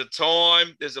 there's a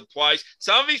time, there's a place.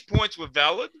 Some of his points were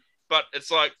valid, but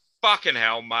it's like, fucking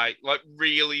hell, mate. Like,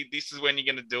 really, this is when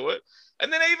you're going to do it?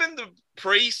 And then even the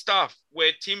pre-stuff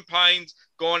where Tim Payne's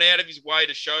gone out of his way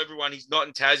to show everyone he's not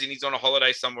in Tassie and he's on a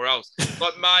holiday somewhere else.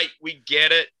 Like, mate, we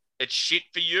get it. It's shit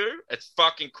for you. It's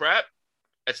fucking crap.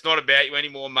 It's not about you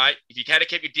anymore, mate. If you had to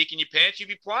keep your dick in your pants, you'd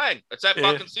be playing. It's that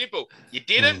fucking simple. You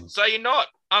didn't, so you're not.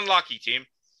 Unlucky, Tim.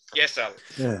 Yes, Alex.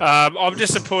 Yeah. I'm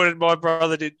disappointed my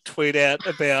brother didn't tweet out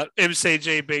about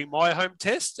MCG being my home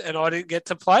test and I didn't get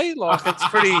to play. Like, it's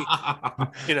pretty,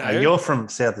 You're from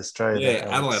South Australia.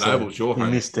 Yeah, Adelaide Oval's your home.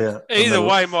 You missed out. Either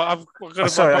way, my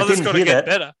brother's got to get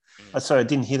better. Sorry, I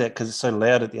didn't hear that because it's so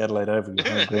loud at the Adelaide Oval. Your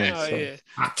home ground, yeah.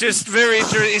 Just very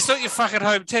interesting. It's not your fucking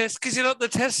home test because you're not the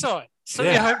test side. It's not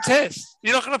your home test.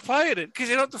 You're not going to play in it because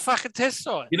you're not the fucking test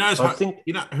side. You know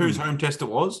whose home test it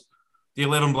was? The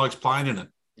 11 blokes playing in it.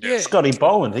 Yeah. Scotty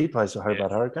Boland, he plays for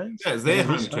Hobart Hurricanes. Yeah, it's their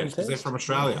home test because they're from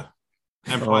Australia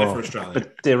and play for Australia.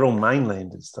 But they're all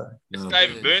mainlanders, though. It's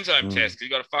David Byrne's home test because he's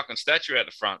got a fucking statue out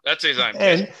the front. That's his home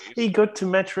and test. He got to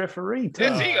match referee, too.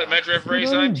 Yes, he got to match referee's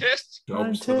home test.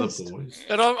 Jobs for the boys.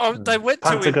 And they went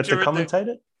Punter to him got to commentate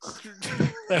it?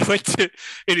 They went to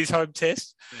in his home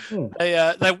test.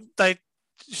 They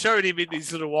showed him in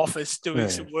his little office doing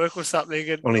some work or something,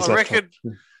 and I reckon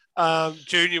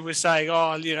Junior was saying,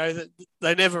 that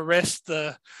they never rest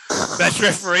the match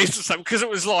referees or something because it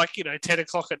was like 10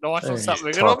 o'clock at night or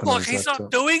something, and I'm like, he's not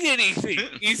doing anything.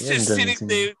 He's just sitting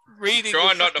there reading.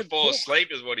 Trying not to fall asleep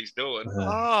is what he's doing.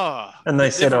 And they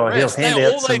said, he'll hand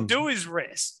out all they do is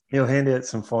rest. He'll hand out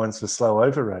some fines for slow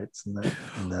over rates and that.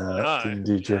 No, didn't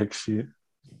do jack shit.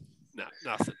 No,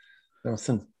 nothing.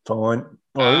 Nothing. Fine.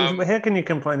 Well, how can you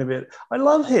complain about it? I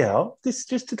love how this,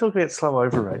 just to talk about slow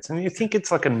over rates, and you think it's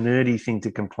like a nerdy thing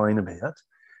to complain about,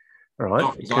 right?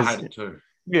 Oh, I hate it too.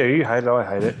 Yeah, you hate it. I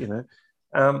hate it.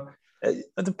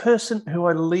 The person who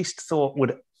I least thought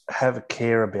would have a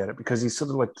care about it because he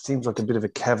sort of seems like a bit of a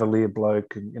cavalier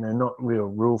bloke and not real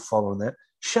rule follower and that.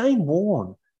 Shane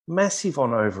Warne, massive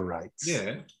on over rates.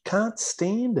 Yeah, can't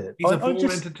stand it. He's a ball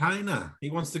entertainer.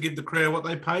 He wants to give the crowd what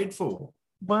they paid for.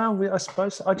 Well, I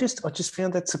suppose I just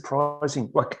found that surprising.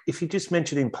 Like, if you just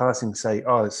mentioned in passing, say,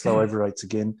 slow over rates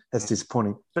again, that's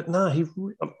disappointing. But no, he,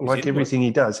 like everything he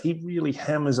does, he really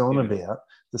hammers on about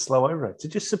the slow over rates. It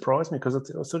just surprised me because I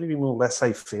thought he'd be more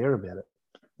laissez-faire about it.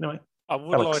 Anyway, I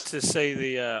would like to see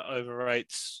the over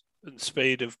rates and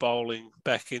speed of bowling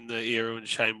back in the era when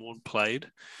Shane Warne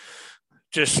played.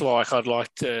 Just like I'd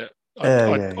like to...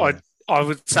 I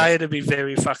would say it'd be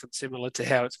very fucking similar to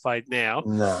how it's played now.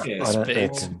 No, I don't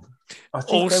reckon. I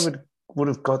think they would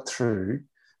have got through.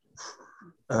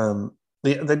 They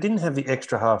didn't have the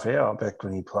extra half hour back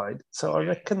when he played, so I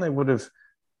reckon they would have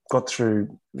got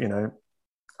through.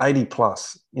 80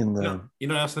 plus in the. You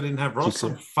know, else they didn't have Ross.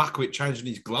 Some fuckwit changing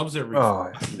his gloves every.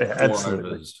 Absolutely.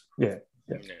 Overs. Yeah.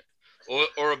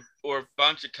 Or a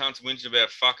bunch of cunts whinging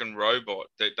about fucking robot.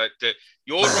 That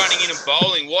you're running in and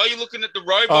bowling. Why are you looking at the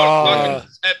robot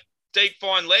at deep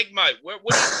fine leg, mate? What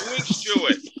are you doing,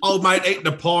 Stuart? Old mate eating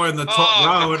a pie in the top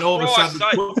row and all of a sudden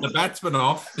put the batsman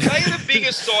off. They are the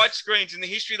biggest side screens in the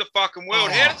history of the fucking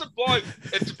world. How does a bloke...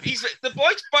 the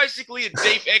bloke's basically a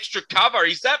deep extra cover.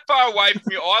 He's that far away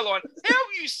from your eye line. How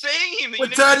are you seeing him? We're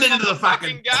turned into the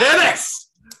fucking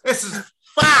tennis. This is...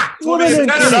 Fuck! What are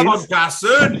podcast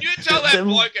soon. You tell that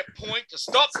bloke at point to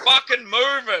stop fucking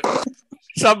moving.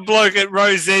 Some bloke at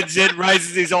row ZZ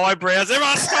raises his eyebrows.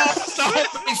 Everyone stop!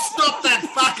 He stopped that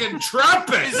fucking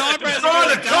trumpet. His eyebrows are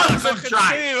trying to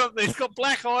concentrate. He's got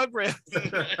black eyebrows.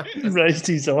 He raised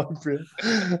his eyebrow.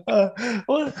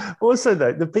 Also,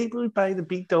 though, the people who pay the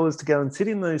big dollars to go and sit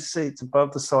in those seats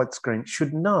above the sight screen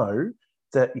should know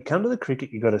that you come to the cricket,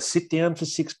 you've got to sit down for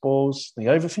 6 balls. The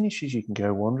over finishes, you can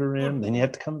go wander around. Then you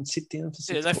have to come and sit down for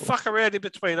 6 balls. They fuck around in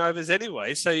between overs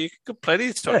anyway, so you got plenty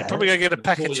of time. You're probably going to get a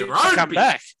package to come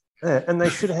back. Yeah, and they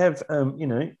should have,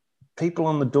 people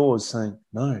on the doors saying,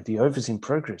 no, the over's in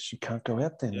progress. You can't go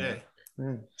out there now.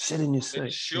 Yeah. Sit in your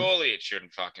But seat. surely it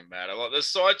shouldn't fucking matter. Like the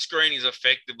side screen is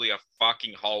effectively a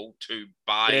fucking hole to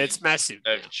bay Yeah, it's massive.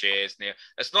 of chairs now.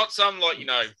 It's not some like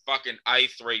fucking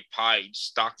A3 page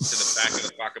stuck to the back of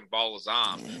the fucking bowler's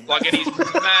arm. Like it is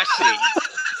massive.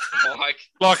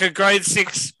 Like a grade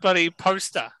 6 buddy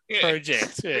poster Yeah.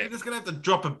 project. Yeah. You're just going to have to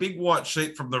drop a big white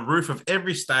sheet from the roof of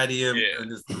every stadium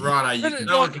and just,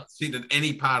 no one can sit at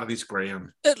any part of this ground.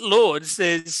 At Lords,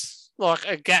 there's like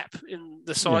a gap in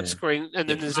the side screen, and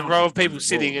then there's a row of people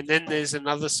sitting, and then there's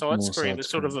another side screen that's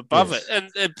sort of above it.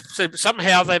 And so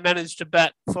somehow they managed to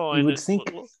bat fine. You would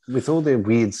think with all their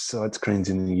weird side screens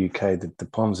in the UK that the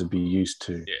Poms would be used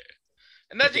to. Yeah.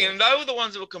 And that thing, and they were the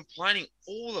ones that were complaining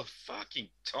all the fucking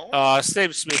time.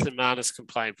 Steve Smith and Marnus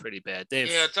complain pretty bad.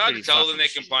 It's hard to tell them they're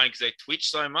complaining because they twitch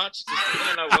so much. Just, you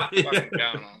don't know what's fucking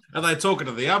going on. Are they talking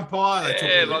to the umpire?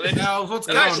 What's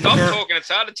going on? Stop talking. It's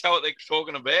hard to tell what they're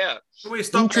talking about. We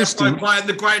stopped playing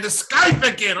The Great Escape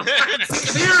again. I'm fucking sick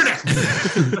of hearing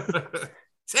it.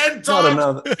 10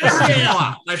 times every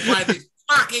hour they play this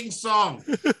fucking song.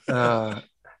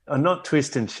 Not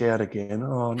twist and shout again.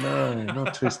 Oh, no,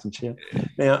 not twist and shout.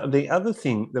 Now, the other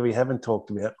thing that we haven't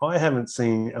talked about, I haven't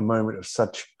seen a moment of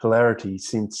such hilarity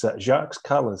since Jacques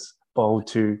Cullis bowled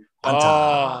to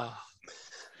Hunter.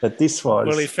 But this was...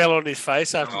 Well, he fell on his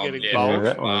face after getting bowled.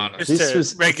 That one. This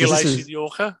was regulation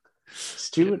Yorker.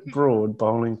 Stuart Broad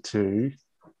bowling to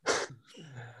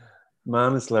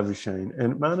Marnus Labuschagne.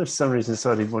 And Marnus, for some reason,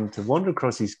 decided he wanted to wander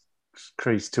across his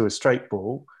crease to a straight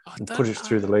ball and put it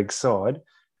through the leg side.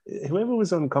 Whoever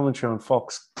was on commentary on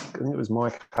Fox, I think it was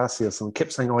Mike Hussey or someone,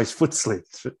 kept saying, his foot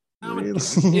slipped.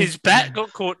 His bat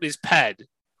got caught in his pad.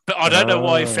 But I don't know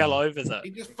why he fell over, though. He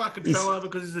just fucking fell over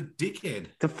because he's a dickhead.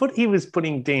 The foot he was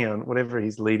putting down, whatever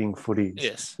his leading foot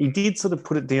is, he did sort of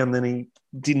put it down, then he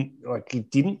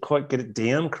didn't quite get it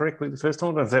down correctly the first time. I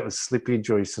don't know if that was slippage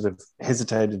or he sort of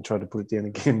hesitated and tried to put it down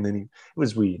again. Then it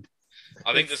was weird.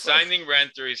 I think the same thing ran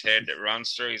through his head that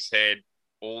runs through his head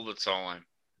all the time.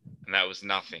 And that was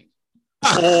nothing.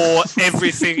 Or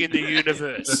everything in the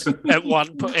universe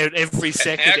at every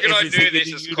second. How can I do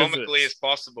this as comically as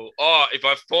possible? If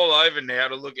I fall over now,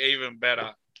 it'll look even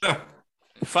better.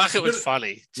 Fuck, it was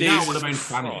funny. You know, it would have been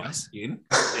funny. Yeah.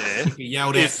 If you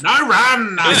yelled out, no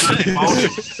run! No,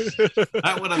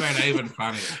 that would have been even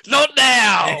funnier. Not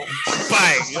now!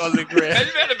 Bang! On the ground.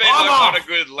 Imagine that had been on a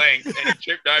good length and he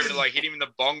tripped over to hit him in the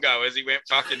bongo as he went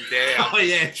fucking down. Oh,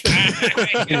 yeah.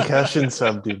 Concussion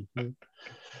subbed him.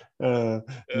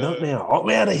 Not now. I'm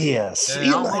out of here. See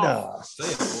you later.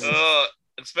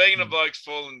 And speaking of blokes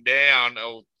falling down,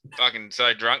 or fucking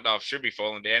so drunk enough, should be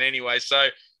falling down anyway. So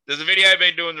there's a video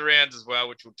been doing the rounds as well,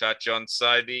 which we'll touch on.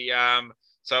 So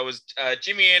it was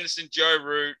Jimmy Anderson, Joe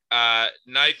Root,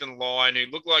 Nathan Lyon, who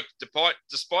looked like,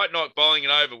 despite not bowling it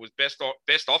over, was best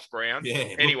off ground.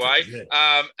 Yeah, anyway,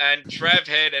 and Trav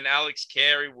Head and Alex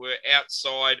Carey were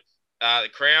outside the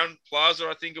Crown Plaza,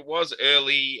 I think it was,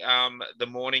 early the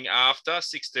morning after,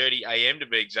 6:30 a.m. to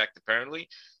be exact, apparently.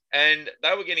 And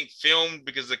they were getting filmed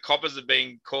because the coppers are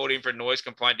being called in for a noise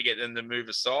complaint to get them to move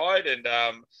aside. And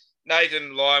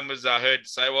Nathan Lyon was heard to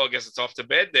say, well, I guess it's off to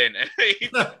bed then.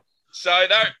 So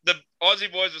the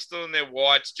Aussie boys were still in their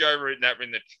whites. Joe Root and that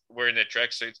were in their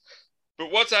tracksuits.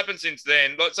 But what's happened since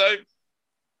then? So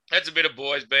that's a bit of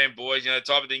boys being boys, the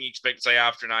type of thing you expect, say,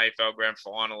 after an AFL grand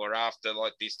final or after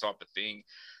this type of thing.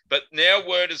 But now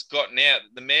word has gotten out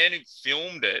that the man who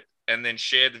filmed it and then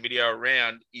shared the video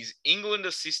around is England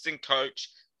assistant coach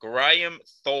Graham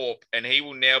Thorpe, and he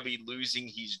will now be losing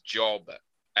his job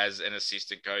as an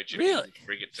assistant coach of the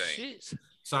cricket team. Jeez.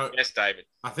 So, yes, David.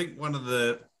 I think one of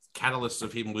the catalysts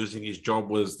of him losing his job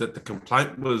was that the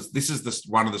complaint was,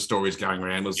 one of the stories going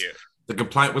around was the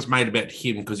complaint was made about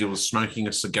him because he was smoking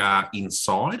a cigar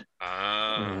inside.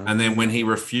 And then when he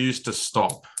refused to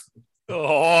stop,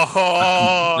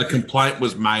 the complaint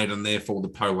was made, and therefore the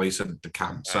police had to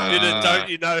come. So, don't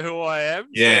you know who I am?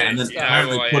 Yeah, and then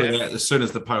apparently put it out as soon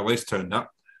as the police turned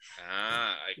up.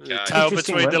 Okay. Tail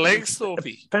between the legs, Thorpe.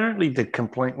 Apparently, the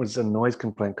complaint was a noise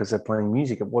complaint because they're playing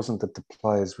music. It wasn't that the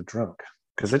players were drunk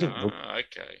because they didn't look.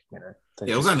 Okay.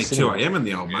 It was only 2 a.m. in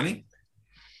the old money.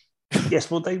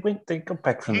 Yes, well, they got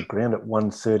back from the ground at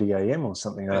 1:30 a.m. or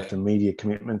something after media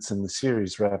commitments and the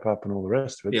series wrap up and all the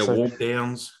rest of it. Yeah, walk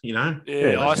downs,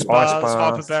 ice bars,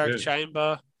 hyperbaric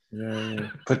chamber. Yeah.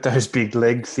 Put those big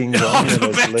leg things on. I was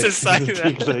about to say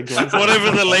that.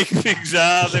 Whatever the leg things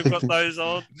are, they've got those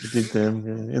on. They did them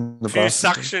in the a few bus.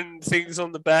 suction things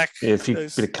on the back. Yeah, a few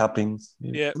bit of cuppings.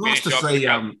 Yeah. Nice to see.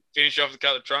 Finish off the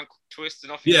cut of the trunk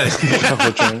twisting off. Yeah.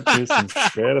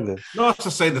 Shredded it. Nice to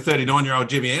see the 39-year-old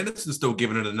Jimmy Anderson still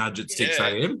giving it a nudge at 6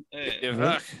 a.m.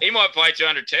 Yeah. He might play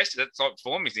 200 tests. That's the type of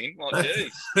form he's in. Like,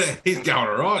 geez. He's going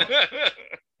all right.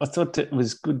 I thought it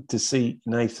was good to see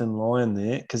Nathan Lyon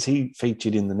there because he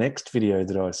featured in the next video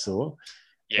that I saw.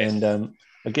 Yes. And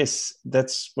I guess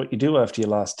that's what you do after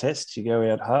your last test. You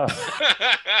go out hard.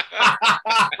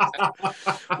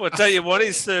 Well, tell you what,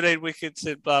 he's 13 wickets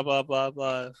and blah, blah, blah,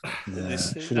 blah. Yeah,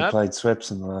 should have played sweeps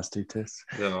in the last 2 tests.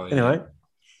 Oh, yeah. Anyway.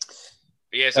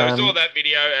 Yeah, so we saw that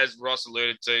video, as Ross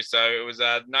alluded to. So it was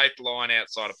Nathan Lyon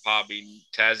outside a pub in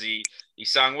Tassie. He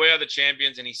sung "We Are the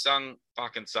Champions" and he sung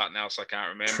fucking something else I can't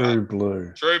remember. True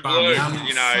Blue. True Blue,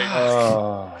 you know.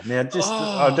 Oh, now I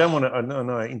don't want to. I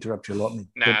know I interrupt you a lot, Nick.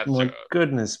 Nah, but my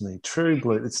goodness me, True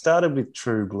Blue. It started with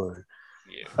True Blue.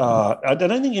 Yeah. I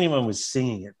don't think anyone was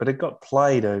singing it, but it got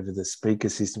played over the speaker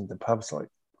system at the pub. It's like,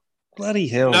 bloody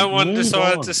hell. No one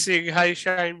decided to sing "Hey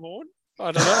Shane Warne."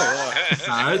 I don't know.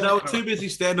 No, they were too busy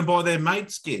standing by their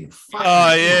mate's skin.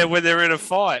 Oh, yeah, when they're in a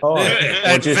fight. Oh,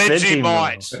 and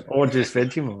Vegemite. Or just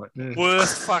Vegemite. Yeah.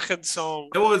 Worst fucking song.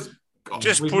 It was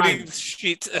just putting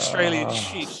shit, Australian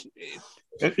shit.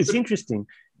 It's interesting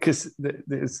because it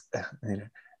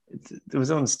was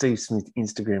on Steve Smith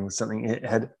Instagram or something. It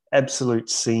had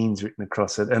absolute scenes written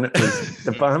across it, and it was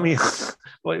the Barmy.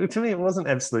 Well, to me, it wasn't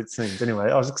absolute scenes.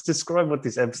 Anyway, I was describing what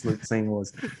this absolute scene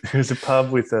was. There was a pub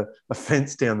with a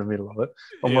fence down the middle of it.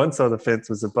 On one side of the fence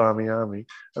was the Barmy Army,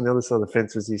 and the other side of the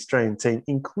fence was the Australian team,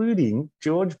 including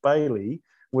George Bailey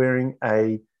wearing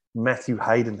a Matthew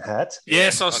Hayden hat.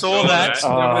 Yes, I saw that.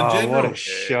 Oh, what a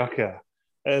shocker.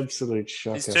 Absolute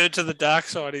shocker. He's turned to the dark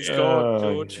side. He's gone,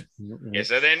 George. Yeah,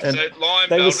 so Lion they were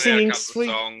belted singing out a couple sweet.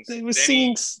 of songs. They were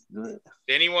singing.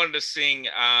 Then he wanted to sing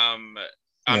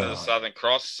Under the Southern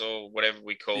Cross or whatever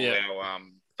we call our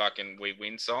fucking We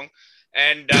Win song.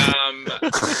 And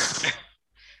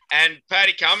and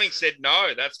Paddy Cummings said, no,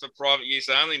 that's for private use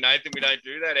only, Nathan. We don't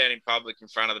do that out in public in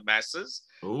front of the masses.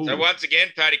 Ooh. So once again,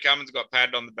 Paddy Cummins got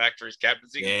patted on the back for his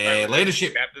captaincy. Yeah,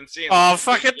 leadership. Captaincy. Oh,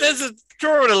 fuck it. There's a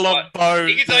drawing a long bow.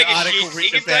 He can take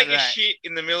a shit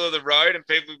in the middle of the road and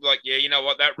people will be like, yeah, you know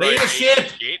what? That road needs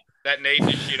shit. That needs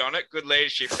a shit on it. Good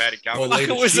leadership, Paddy Cummins. Like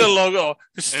it was a long.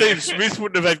 Steve Smith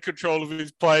wouldn't have had control of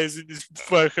his players in this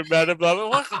fucking manner.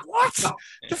 What?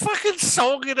 The fucking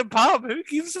song in a pub. Who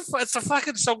gives a fuck? It's a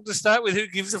fucking song to start with. Who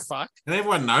gives a fuck? And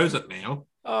everyone knows it now.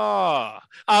 Oh,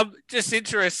 just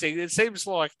interesting. It seems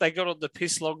like they got on the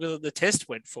piss longer than the test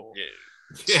went for.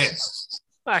 Yeah.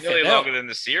 Nearly longer than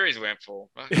the series went for.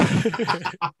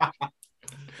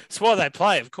 That's why they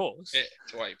play, of course. Yeah,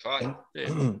 that's why you play.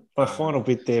 Yeah. My final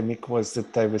bit there, Mick, was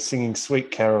that they were singing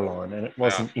Sweet Caroline, and it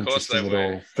wasn't interesting at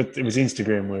all, but it was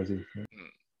Instagram worthy.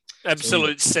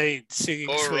 Absolute scene, singing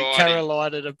Sweet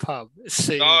Caroline at a pub.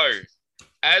 So,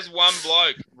 as one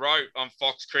bloke wrote on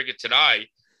Fox Cricket today,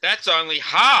 that's only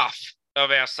half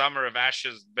of our summer of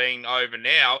Ashes being over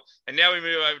now. And now we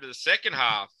move over to the second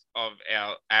half of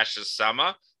our Ashes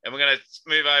summer. And we're going to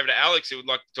move over to Alex, who would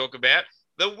like to talk about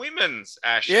the women's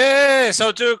Ashes. Yeah, so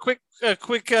I'll do a quick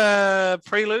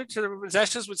prelude to the women's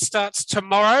Ashes, which starts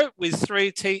tomorrow with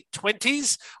 3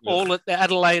 T20s, all at the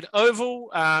Adelaide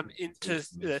Oval. And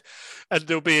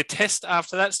there'll be a test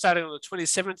after that, starting on the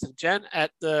 27th of Jan at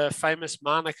the famous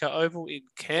Manuka Oval in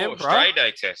Canberra. Australia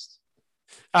Day test.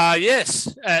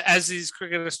 Yes, as is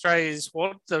Cricket Australia's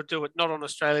want. They'll do it not on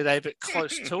Australia Day, but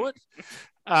close to it.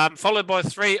 Followed by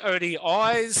 3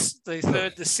 ODIs, the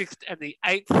 3rd, the 6th, and the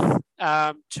 8th.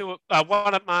 1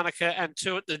 at Manuka and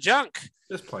 2 at the Junk.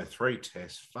 Just play 3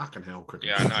 tests. Fucking hell, cricket.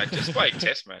 Yeah, I know. Just play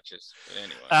test matches. But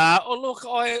anyway. Look,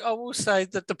 I will say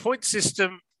that the point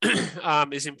system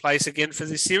is in place again for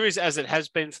this series, as it has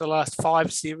been for the last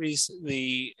 5 series.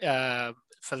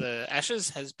 For the Ashes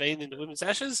has been in the women's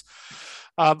Ashes.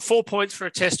 4 points for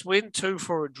a test win, 2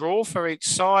 for a draw for each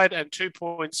side, and 2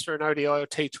 points for an ODI or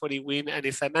T20 win. And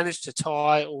if they manage to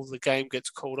tie or the game gets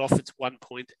called off, it's 1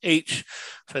 point each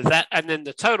for that. And then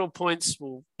the total points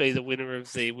will be the winner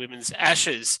of the women's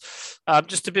Ashes.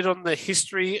 Just a bit on the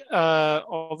history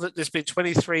of it. There's been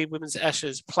 23 women's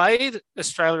Ashes played.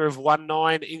 Australia have won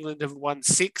 9, England have won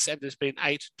 6, and there's been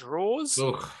 8 draws.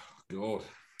 Oh, God.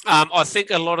 I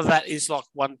think a lot of that is like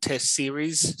one test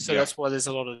series, so that's why there's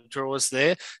a lot of draws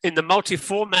there. In the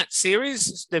multi-format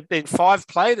series, there have been 5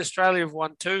 played. Australia have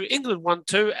won 2, England won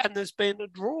 2, and there's been a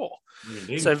draw.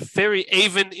 Indeed. So very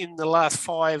even in the last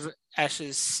 5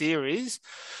 Ashes series.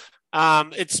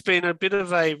 It's been a bit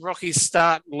of a rocky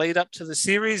start and lead up to the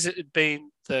series.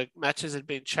 The matches had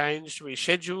been changed,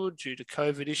 rescheduled due to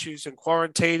COVID issues and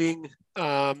quarantining.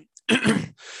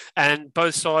 And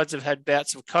both sides have had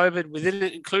bouts of COVID within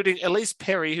it, including Elise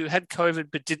Perry, who had COVID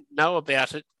but didn't know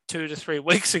about it 2 to 3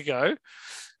 weeks ago.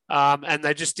 And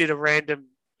they just did a random,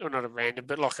 or not a random,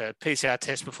 but like a PCR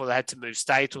test before they had to move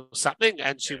state or something,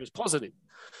 and she was positive.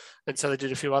 And so they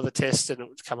did a few other tests and it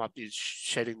would come up as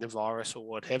shedding the virus or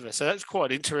whatever. So that's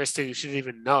quite interesting. She didn't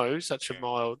even know such a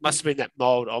mild, must have been that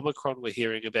mild Omicron we're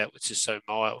hearing about, which is so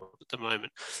mild at the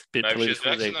moment. Bit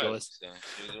political there, guys. So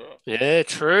right. Yeah,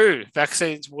 true.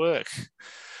 Vaccines work.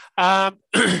 I've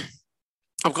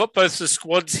got both the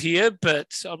squads here,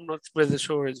 but I'm not really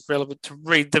sure it's relevant to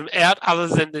read them out, other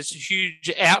than there's a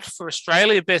huge out for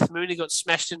Australia. Beth Mooney got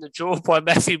smashed in the jaw by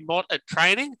Matthew Mott at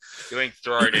training. Doing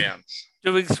throwdowns.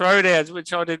 Doing throwdowns,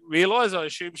 which I didn't realise. I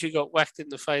assumed she got whacked in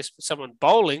the face with someone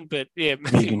bowling, but yeah.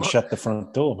 You can shut the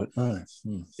front door, but no.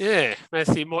 Yeah,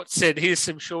 Matthew Mott said, here's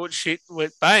some short shit and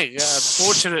went bang,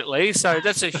 unfortunately. So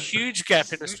that's a huge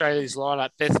gap in Australia's lineup.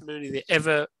 Beth Mooney, the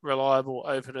ever reliable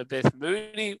opener. Beth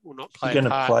Mooney will not play. You're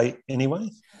going to play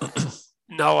anyway?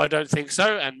 No, I don't think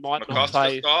so, and might not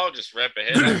play. Style, just wrap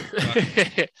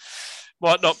ahead.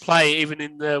 Might not play even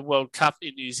in the World Cup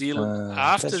in New Zealand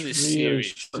after this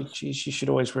series. Geez, you should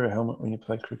always wear a helmet when you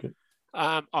play cricket.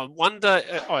 I wonder,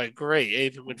 I agree,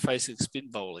 even when facing spin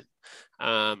bowling.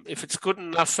 If it's good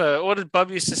enough for, what did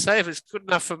Bob used to say? If it's good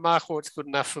enough for Mark, or it's good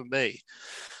enough for me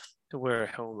to wear a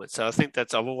helmet. So I think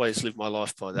I've always lived my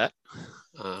life by that.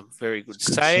 Very good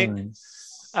saying.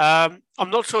 I'm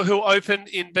not sure who'll open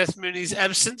in Beth Mooney's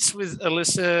absence with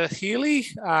Alyssa Healy.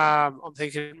 I'm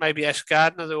thinking maybe Ash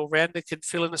Gardner, the all-rounder, could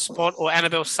fill in a spot, or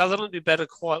Annabelle Sutherland, who batted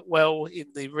quite well in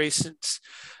the recent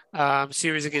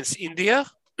series against India.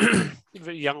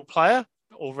 A young player,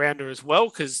 all-rounder as well,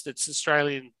 because it's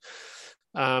Australian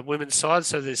women's side,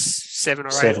 so there's seven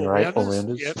or eight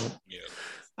all-rounders. Yep.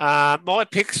 Yeah. My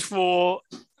picks for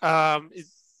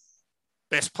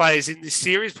best players in this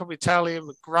series, probably Talia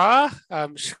McGrath,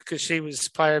 because she was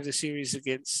player of the series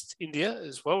against India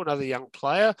as well, another young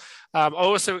player. I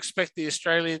also expect the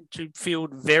Australian to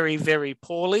field very, very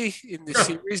poorly in this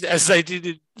series, as they did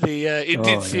in the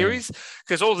Indian series,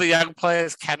 because all the young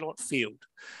players cannot field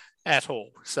at all.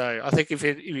 So I think if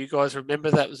you guys remember,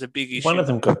 that was a big issue. One of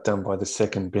them got done by the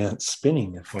second bounce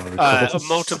spinning, if I recall.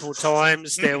 Multiple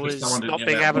times. There was not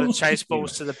being able to chase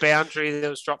balls to the boundary. There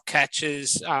was drop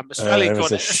catches.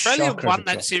 Australia won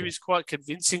that series quite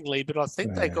convincingly, but I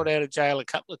think they got out of jail a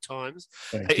couple of times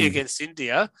against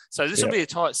India. So this will be a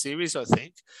tight series, I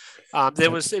think.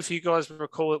 There was, if you guys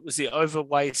recall, it was the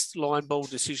overweight line ball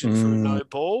decision for a no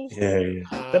ball.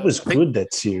 That was good,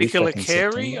 that series. Nicola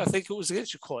Carey, I think it was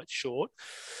against you, quite short.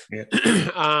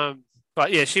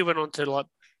 But yeah, she went on to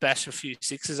bash a few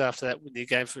sixes after that, win the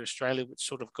game for Australia, which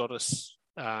sort of got us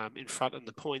in front in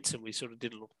the points, and we sort of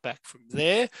didn't look back from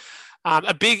there.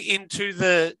 A big into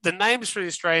the names for the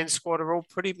Australian squad are all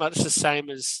pretty much the same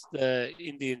as the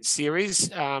Indian series,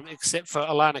 except for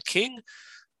Alana King.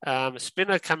 A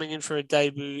spinner coming in for a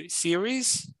debut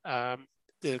series. There are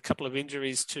a couple of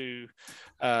injuries to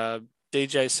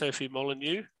DJ Sophie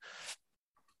Molyneux.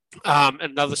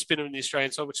 Another spinner in the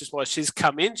Australian side, which is why she's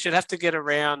come in. She'd have to get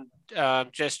around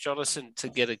Jess Jonathan to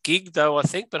get a gig, though, I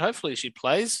think, but hopefully she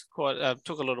plays.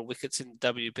 Took a lot of wickets in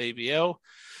WBBL.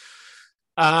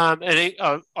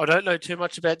 I don't know too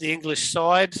much about the English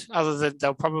side, other than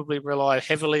they'll probably rely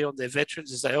heavily on their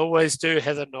veterans, as they always do,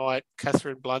 Heather Knight,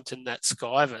 Catherine Blunt, and Nat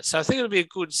Skyver. So I think it'll be a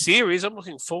good series. I'm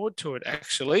looking forward to it,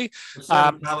 actually.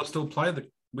 Taylor still play the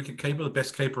wicket keeper, the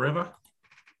best keeper ever?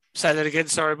 Say that again.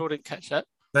 Sorry, I didn't catch that.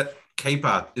 That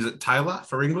keeper, is it Taylor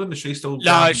for England? Is she still?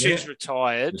 No, she's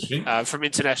retired from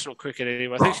international cricket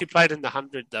anyway. I think she played in the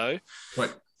 100, though,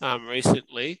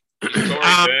 recently. Is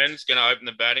Corey Burns going to open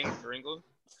the batting for England?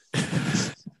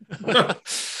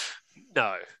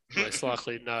 No, most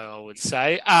likely no, I would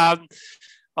say. I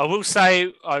will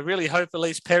say I really hope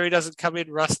Elise Perry doesn't come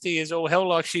in rusty as all hell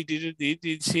like she did in the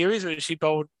Indian series, when she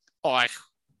bowled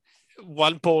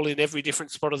one ball in every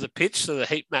different spot of the pitch, so the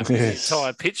heat map was the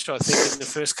entire pitch, I think, in the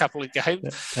first couple of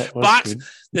games. But good.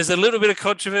 There's a little bit of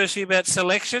controversy about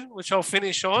selection, which I'll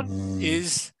finish on,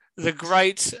 is the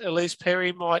great Elise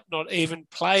Perry might not even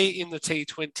play in the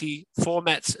T20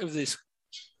 formats of this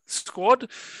squad.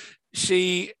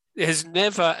 She has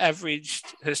never averaged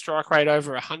her strike rate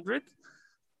over 100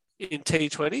 in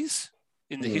T20s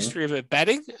in the history of her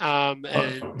batting. And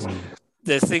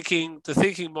the thinking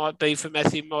might be for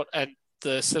Matthew Mott and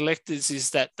the selectors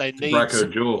is that they need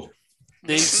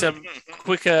some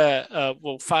quicker,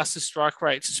 faster strike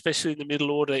rates, especially in the middle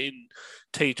order in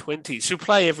T20. She'll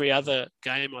play every other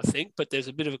game, I think, but there's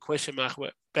a bit of a question mark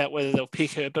about whether they'll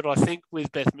pick her. But I think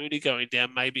with Beth Mooney going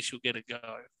down, maybe she'll get a go.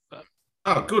 But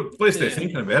Oh, good. At least they're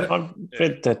thinking about it. I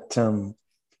read that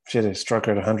she had a strike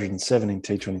rate of 107 in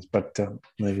T20s, but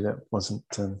maybe that wasn't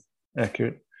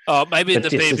accurate. Oh, maybe in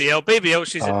But the yes, BBL. BBL,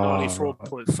 she's at right.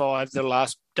 94.5, the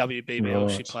last WBBL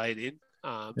she Right. played in.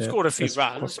 Yeah, Scored a few that's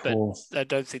runs, quite but poor. I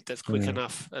don't think that's quick Yeah.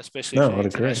 enough, especially No, for the I'd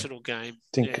agree. international game. I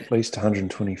think at least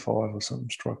 125 or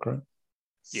something strike rate.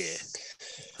 Yeah,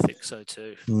 I think so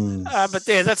too. Hmm. But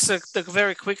yeah, that's the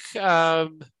very quick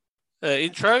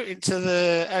intro into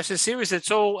the Ashes series. It's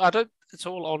all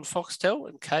on Foxtel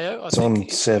and KO. It's on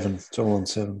 7. It's all on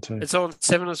 7 too. It's on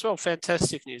 7 as well.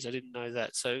 Fantastic news. I didn't know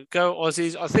that. So go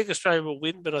Aussies. I think Australia will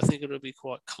win, but I think it'll be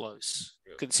quite close,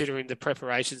 considering the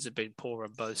preparations have been poor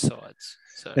on both sides.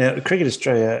 So Now, Cricket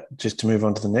Australia, just to move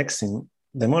on to the next thing,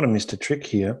 they might have missed a trick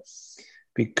here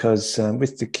because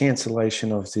with the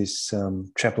cancellation of this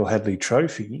Chappell Hadley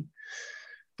Trophy,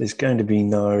 there's going to be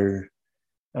no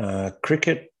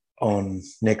cricket on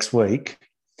next week,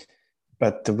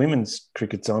 but the women's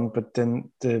cricket's on, but then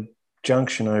the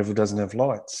Junction Oval doesn't have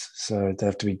lights, so they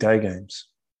have to be day games.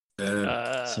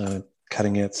 So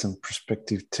cutting out some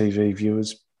prospective TV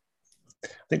viewers. I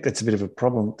think that's a bit of a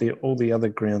problem. All the other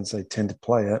grounds they tend to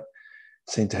play at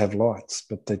seem to have lights,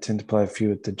 but they tend to play a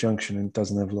few at the Junction and it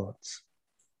doesn't have lights.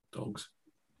 Dogs.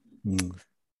 Mm.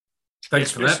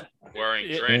 Thanks for that.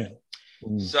 Worrying trend. Yeah.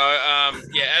 Mm. So,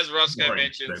 as Roscoe Worrying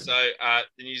mentioned, trend. so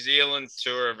the New Zealand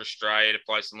tour of Australia to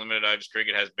play some limited overs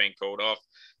cricket has been called off.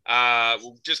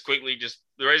 Well, just quickly,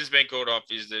 the reason it's been called off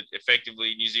is that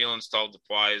effectively New Zealand's told the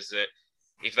players that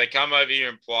if they come over here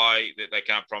and play, that they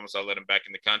can't promise they'll let them back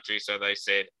in the country. So they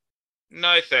said,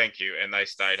 no, thank you. And they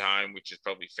stayed home, which is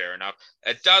probably fair enough.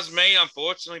 It does mean,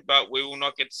 unfortunately, but we will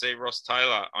not get to see Ross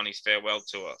Taylor on his farewell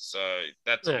tour. So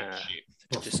that's bullshit.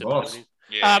 disappointing.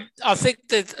 Yeah. I think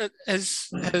that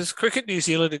has Cricket New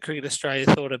Zealand and Cricket Australia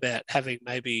thought about having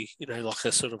maybe, like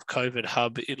a sort of COVID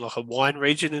hub in like a wine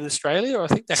region in Australia? I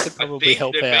think that could probably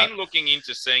help they've out. been looking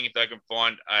into seeing if they can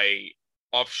find a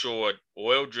offshore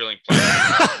oil drilling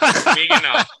plant big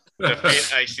enough to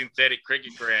fit a synthetic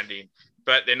cricket ground in,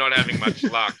 but they're not having much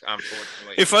luck,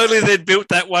 unfortunately. If only they'd built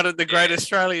that one in the Great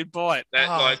Australian Bight.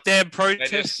 Damn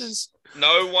protesters.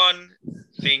 No one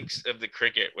thinks of the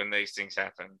cricket when these things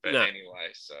happen. But anyway,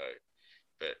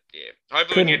 but yeah.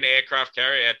 Hopefully we can get an aircraft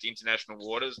carrier out to international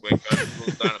waters where COVID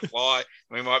rules don't apply.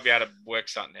 We might be able to work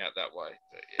something out that way.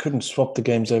 But, yeah. Couldn't swap the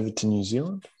games over to New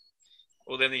Zealand?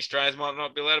 Well, then the Australians might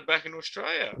not be allowed back into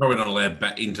Australia. Probably not allowed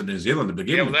back into New Zealand to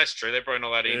begin Yeah, with. well, that's true. They're probably not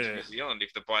allowed into New Zealand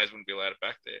if the players wouldn't be allowed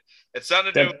back there. It's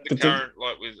something to do with the current,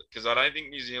 because I don't think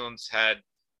New Zealand's had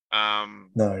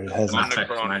no, it hasn't.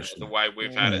 Omicron the way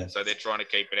we've had it, so they're trying to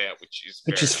keep it out,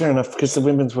 which is fair enough because the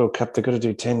Women's World Cup, they've got to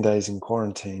do 10 days in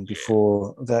quarantine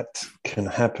before that can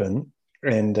happen.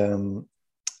 And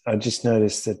I just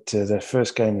noticed that their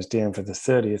first game was down for the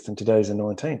 30th and today's the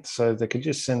 19th. So they could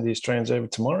just send the Australians over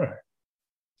tomorrow.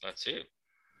 That's it.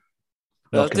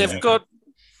 They've got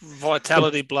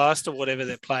Vitality Blast or whatever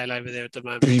they're playing over there at the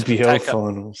moment. BBL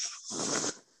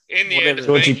finals. In the end,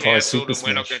 Georgie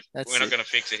we're not going to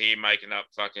fix it here, making up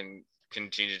fucking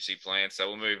contingency plans. So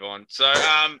we'll move on. So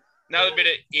another bit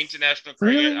of international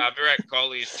cricket. Virat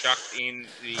Kohli has chucked in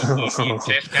the Indian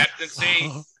Test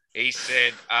captaincy. He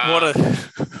said,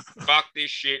 fuck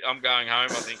this shit, I'm going home,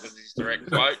 I think was his direct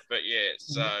quote. But yeah,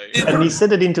 so... And he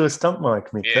said it into a stump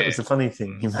mic, Mick. Yeah. That was the funny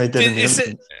thing. He made that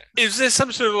announcement. Is there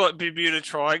some sort of like Bermuda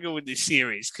Triangle in this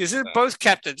series? Because both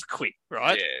captains quit,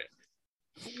 right?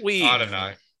 Yeah. Weird. I don't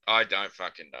know. I don't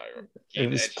fucking know. It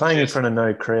was playing in front of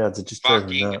no crowds. It just drove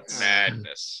me nuts.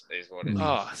 Madness is what it is.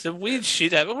 Oh, some weird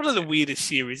shit happened. One of the weirdest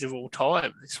series of all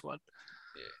time, this one.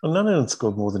 Well, none of them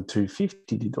scored more than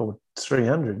 250 or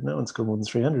 300. No one scored more than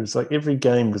 300. It's like every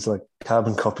game was like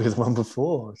carbon copy of the one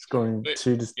before, scoring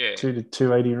 2 to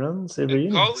 280 runs every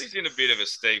innings. Kohli's in a bit of a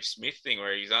Steve Smith thing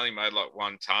where he's only made like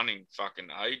 1 ton in fucking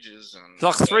ages. And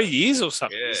like 3 years or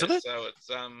something, isn't it? So it's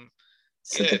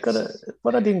So they've got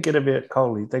what I didn't get about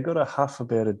Kohli, they got a huff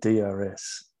about a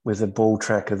DRS with a ball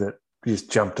tracker that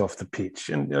just jumped off the pitch.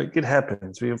 And it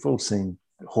happens. We have all seen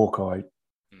Hawkeye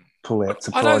pull out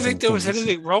surprising I don't think there was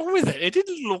anything wrong with it. It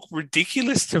didn't look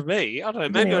ridiculous to me. I don't know.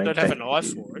 Maybe I don't have an eye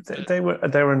for it. They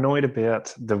were annoyed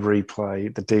about the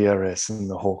replay, the DRS and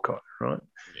the Hawkeye, right?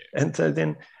 Yeah. And so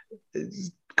then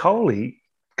Kohli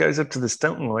goes up to the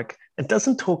stump mic and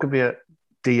doesn't talk about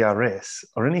DRS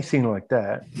or anything like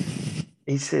that.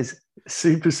 He says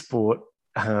Super Sport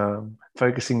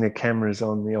focusing their cameras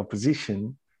on the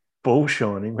opposition, ball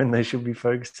shining when they should be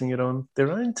focusing it on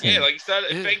their own team. Yeah, like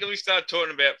he effectively started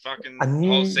talking about fucking the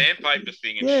whole sandpaper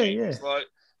thing and shit. Yeah. It's like,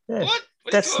 what?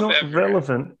 That's not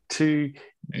relevant to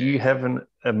you having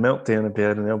a meltdown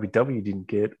about an LBW you didn't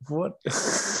get. What?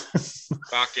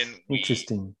 Fucking weird.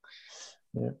 Interesting.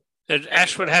 Yeah. And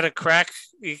Ashwood had a crack.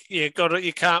 You got it.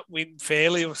 You can't win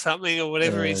fairly or something or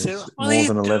whatever he said. What More are you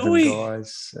than 11 doing?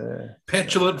 guys.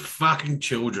 Petulant fucking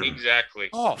children. Exactly.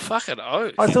 Oh, fucking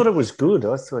oath. I thought it was good.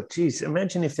 I thought, geez,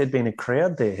 imagine if there'd been a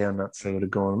crowd there, how nuts they would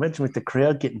have gone. Imagine with the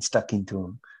crowd getting stuck into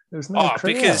them. There was no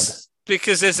crowd.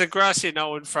 Because there's a grassy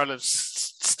knoll in front of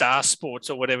Star Sports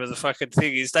or whatever the fucking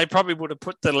thing is. They probably would have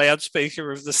put the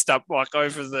loudspeaker of the stump mic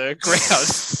over the crowd.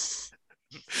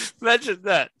 Imagine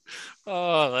that.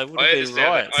 Oh, they would have been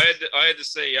right. I had the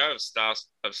CEO of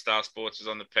Star Sports was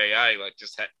on the PA, like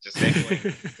just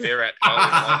heckling. They're at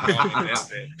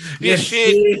Yeah,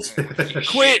 shit.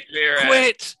 Quit.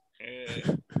 Yeah.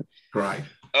 Great.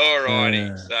 All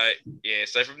righty.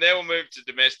 So from there we'll move to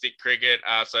domestic cricket.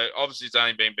 So obviously it's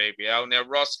only been BBL. Now,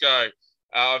 Roscoe,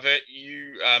 I've heard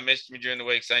you messaged me during the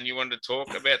week saying you wanted to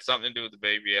talk about something to do with the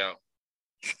BBL.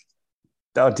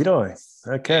 Oh, did I?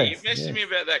 Okay. Yeah, you messaged me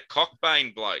about that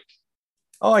Cockbane bloke.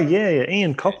 Oh, yeah.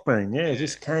 Ian Cockburn. Yeah,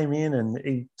 just came in and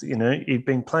he'd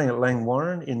been playing at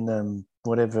Langwarren in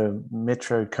whatever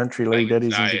Metro Country League that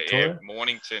is in Victoria. Yeah,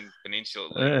 Mornington Peninsula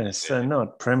League. Yeah, so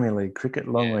not Premier League cricket,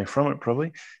 long way from it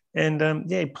probably.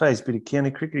 And he plays a bit of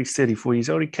county cricket. He's 34 years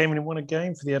old. He came in and won a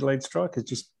game for the Adelaide Strikers,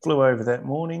 just flew over that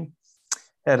morning,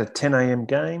 had a 10 a.m.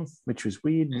 game, which was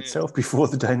weird in itself before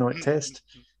the day-night test.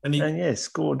 And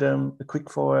scored a quick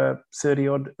fire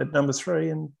 30-odd at number 3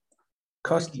 and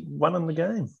won in the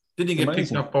game. Didn't he get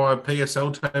picked up by a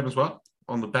PSL team as well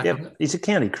on the back of it? He's a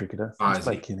county cricketer. He's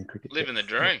played county cricket. Living the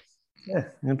dream. Yeah,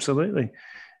 absolutely.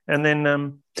 And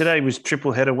then today was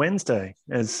triple header Wednesday,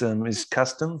 as is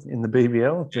custom in the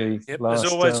BBL. There's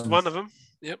always one of them.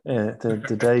 Yep. Yeah,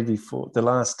 the day before, the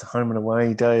last home and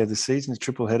away day of the season is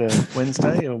triple header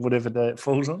Wednesday or whatever day it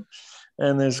falls on.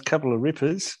 And there's a couple of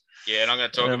rippers. Yeah, and I'm going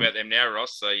to talk about them now,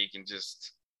 Ross, so you can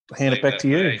just hand it back to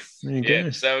you. There you go.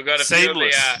 So we've got a few of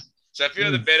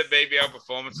the better BBL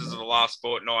performances of the last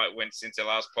fortnight since our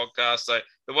last podcast. So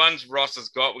the ones Ross has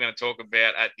got, we're going to talk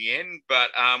about at the end.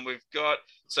 But we've got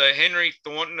Henry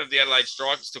Thornton of the Adelaide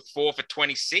Strikers took 4 for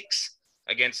 26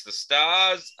 against the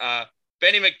Stars.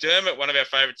 Benny McDermott, one of our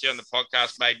favourites here on the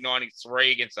podcast, made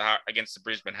 93 against the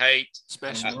Brisbane Heat.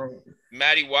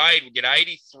 Matty Wade will get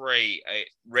 83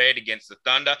 red against the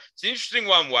Thunder. It's an interesting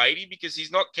one, Wadey, because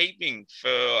he's not keeping for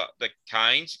the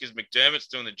Canes because McDermott's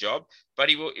doing the job, but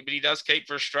he does keep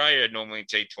for Australia normally in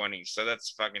T20. So that's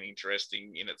fucking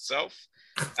interesting in itself.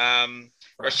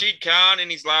 Rashid Khan in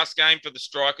his last game for the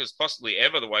Strikers, possibly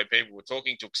ever, the way people were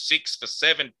talking, took 6 for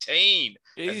 17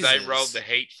 as they rolled the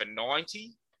Heat for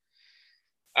 90.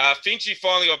 Finchy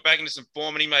finally got back into some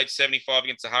form and he made 75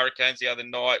 against the Hurricanes the other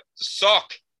night.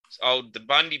 The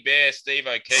Bundy Bear, Steve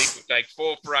O'Keefe, would take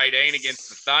 4 for 18 against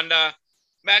the Thunder.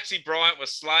 Maxie Bryant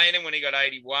was slaying him when he got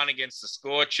 81 against the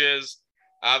Scorchers.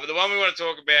 But the one we want to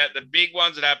talk about, the big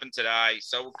ones that happened today.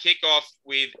 So we'll kick off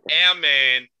with our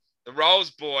man, the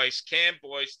Rolls boys. Cam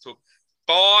Boyce took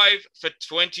 5 for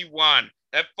 21.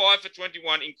 That 5 for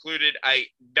 21 included a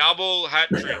double hat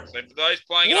trick. So for those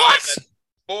playing at home, that's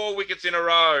 4 wickets in a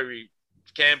row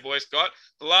Cam Boyce got.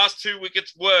 The last 2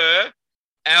 wickets were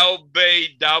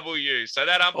LBW. So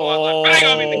that umpire bang,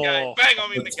 I'm in the game. Bang,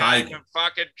 I'm in the game. And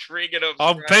fucking triggered him.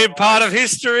 I'm being part of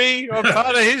history.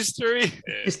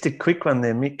 Just a quick one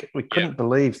there, Mick. We couldn't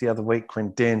believe the other week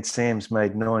when Dan Sams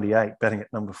made 98 batting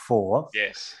at number 4.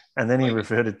 Yes. And then he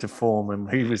reverted to form and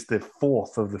he was the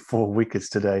 4th of the 4 wickets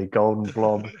today, golden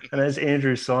blob. And as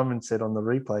Andrew Simon said on the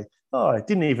replay, I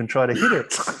didn't even try to hit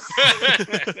it.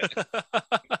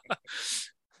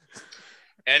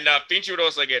 And Finchy would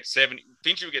also get 70.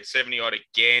 Finchy would get 70 odd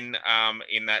again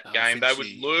in that game. Finchy. They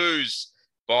would lose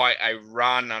by a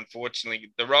run,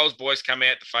 unfortunately. The Rolls boys come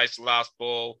out to face the last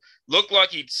ball. Looked like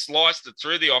he'd sliced it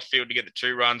through the off-field to get the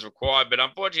 2 runs required, but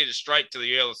unfortunately just straight to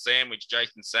the Earl of Sandwich,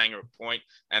 Jason Sanger at point,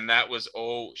 and that was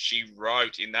all she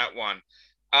wrote in that one.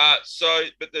 But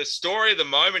the story of the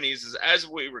moment is as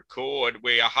we record,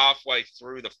 we are halfway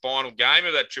through the final game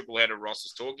of that triple header Ross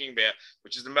was talking about,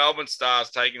 which is the Melbourne Stars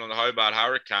taking on the Hobart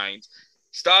Hurricanes.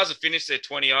 Stars have finished their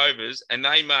 20 overs and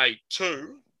they made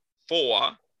 2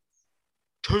 for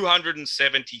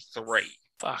 273.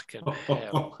 Fucking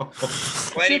hell.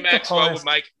 Glenn Maxwell would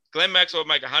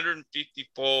make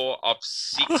 154 of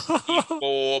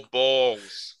 64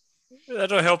 balls.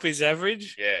 That'll help his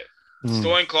average. Yeah.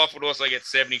 Stoinclough would also get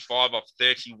 75 off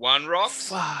 31 rocks.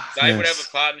 They would have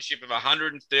a partnership of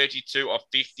 132 off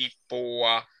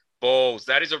 54 balls.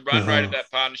 That is a run rate of that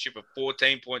partnership of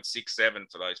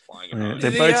 14.67 for those playing at home.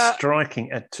 They're both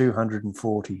striking at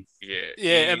 240.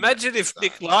 Yeah. Imagine if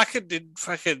Nick Larkin didn't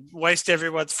fucking waste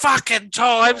everyone's fucking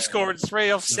time scoring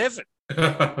 3 off 7.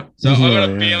 So I've got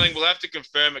a feeling we'll have to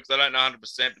confirm it because I don't know 100%,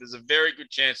 but there's a very good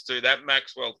chance too that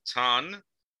Maxwell ton,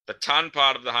 the ton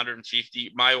part of the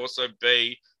 150, may also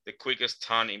be the quickest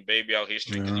ton in BBL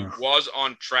history because he was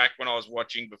on track when I was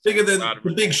watching before. Bigger than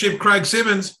the big ship Craig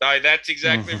Simmons. No, that's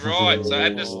exactly right. So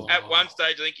at one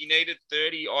stage, I think he needed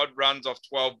 30 odd runs off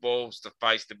 12 balls to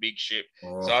face the big ship.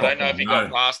 So I don't know if he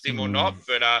got past him or not,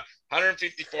 but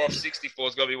 154 off 64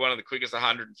 has got to be one of the quickest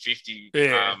 150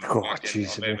 I've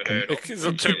ever heard of. There's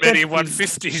not too many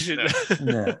 150s.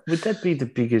 No. Would that be the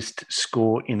biggest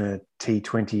score in a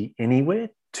T20 anywhere?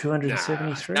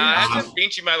 273? No, hasn't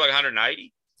Vinci made like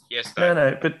 180? Yes.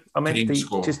 No, but I meant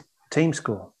just team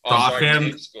score.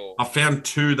 I found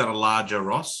two that are larger,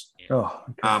 Ross. Yeah. Oh,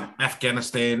 okay.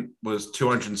 Afghanistan was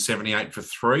 278 for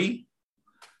 3.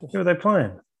 Who are they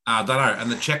playing? I don't know. And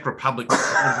the Czech Republic was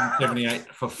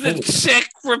 278 for 4. The Czech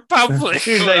Republic.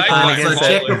 Who are they playing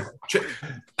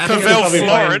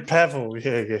against? Pavel.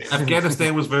 Yeah.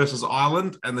 Afghanistan was versus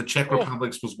Ireland, and the Czech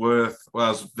Republic was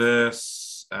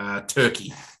versus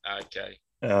Turkey. Okay.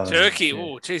 Turkey. Yeah.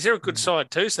 Oh, geez, they're a good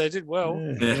side too, so they did well.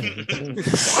 Yeah.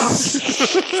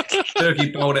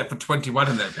 Turkey bowled out for 21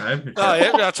 in that game. Oh,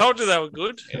 yeah, I told you they were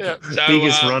good. Yeah. So,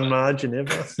 biggest run margin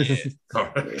ever.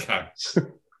 Okay.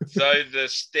 So the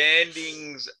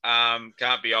standings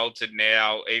can't be altered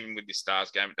now, even with the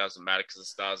Stars game. It doesn't matter because the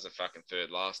Stars are fucking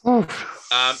third last.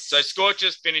 So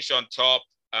Scorchers finish on top.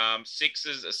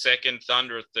 Sixers are second,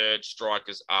 Thunder are third,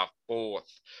 Strikers are fourth.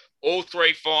 All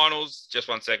three finals, just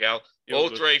one sec, Al.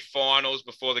 Three finals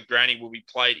before the granny will be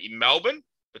played in Melbourne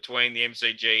between the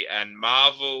MCG and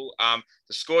Marvel.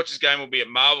 The Scorchers game will be at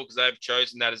Marvel because they've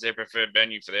chosen that as their preferred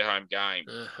venue for their home game.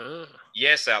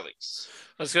 Yes, Alex.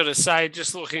 I was going to say,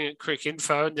 just looking at Crick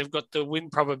Info, and they've got the win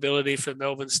probability for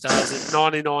Melbourne Stars at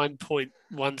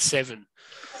 99.17.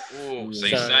 Oh, so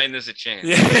you're saying there's a chance?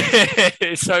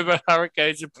 Yeah, Sober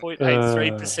Hurricanes a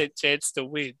 0.83% chance to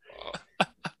win.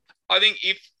 I think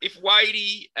if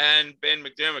Wadey and Ben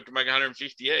McDermott can make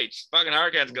 150 each, fucking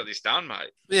Hurricanes got this done,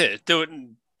 mate. Yeah, do it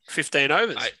in 15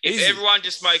 overs. If everyone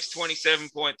just makes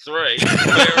 27.3,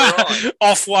 we're all right.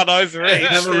 Off one over each.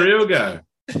 Have a real go.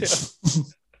 So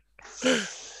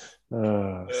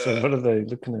what are they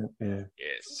looking at?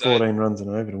 So, 14 runs and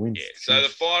over to win. Yeah, so the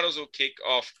finals will kick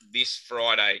off this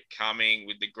Friday coming,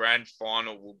 with the grand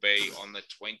final will be on the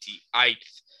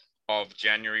 28th of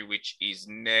January, which is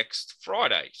next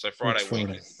Friday. So Friday week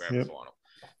is the grand final.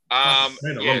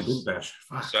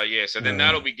 So then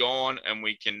that'll be gone, and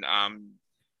we can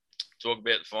talk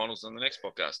about the finals on the next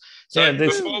podcast. So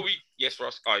before we, yes,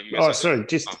 Ross. Sorry,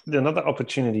 just another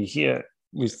opportunity here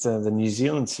with the New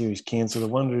Zealand series cancelled. I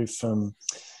wonder if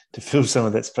to fill some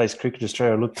of that space, Cricket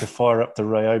Australia look to fire up the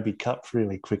Ryobi Cup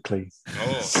really quickly.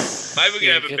 Oh, maybe we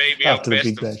can have a BBL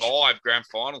best of 5 grand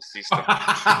final system.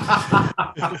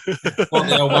 On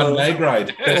the one A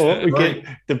grade. Or we get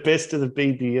the best of the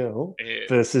BBL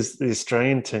versus the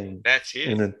Australian team. That's it.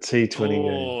 In a T20 game.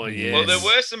 Oh, yes. Well, there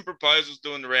were some proposals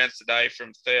doing the rounds today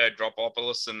from Theo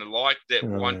Dropopoulos and the like that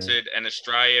wanted an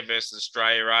Australia versus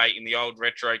Australia A in the old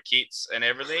retro kits and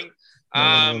everything.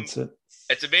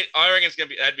 It's a bit. I reckon it's going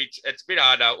to be. It's a bit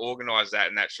hard to organise that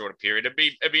in that short a period.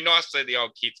 It'd be nice to see the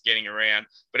old kids getting around.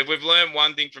 But if we've learned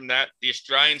one thing from that, the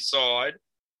Australian side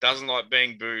doesn't like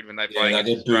being booed when they play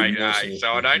against Australia A.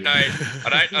 So I don't know.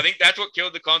 I think that's what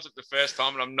killed the concept the first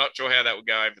time, and I'm not sure how that would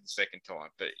go over the second time.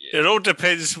 But it all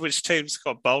depends which team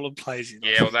Scott Boland plays in.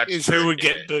 Yeah, well, that's who would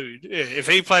get booed. Yeah, if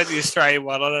he played the Australian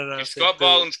one, I don't know. If Scott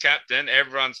Boland's captain,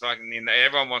 everyone's fucking in there.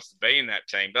 Everyone wants to be in that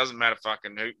team. Doesn't matter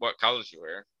fucking what colours you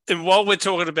wear. And while we're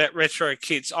talking about retro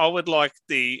kits, I would like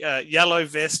the yellow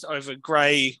vest over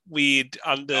grey weird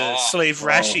under sleeve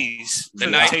rashies. The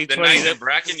Nathan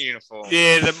Bracken uniform.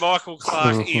 Yeah, the Michael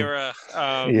Clark era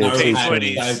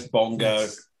T20s. Bongo.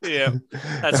 Yeah,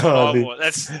 that's what I want.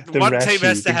 That's one rashy, team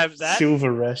has to have that.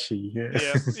 Silver rashy.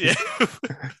 Yeah.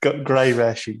 Got grey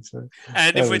rashy. So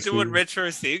and if we're doing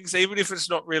retro things, even if it's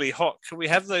not really hot, can we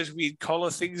have those weird collar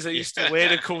things they used to wear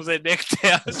to cool their neck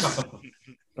down?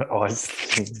 Ice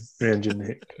around your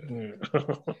neck.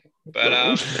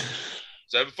 But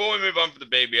so before we move on for the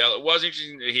BBL, it was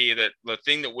interesting to hear that the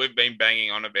thing that we've been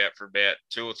banging on about for about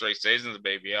 2 or 3 seasons of the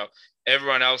BBL,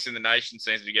 everyone else in the nation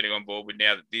seems to be getting on board with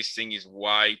now that this thing is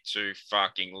way too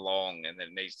fucking long and that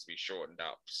it needs to be shortened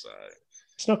up. So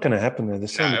it's not going to happen though.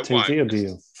 There's some TV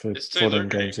deal for 14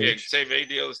 games each. TV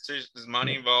deal. There's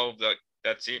money involved. Like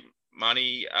that's it.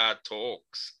 Money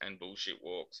talks and bullshit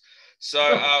walks.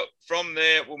 So from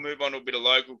there, we'll move on to a bit of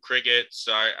local cricket.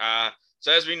 So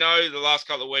as we know, the last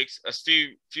couple of weeks, a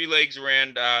few leagues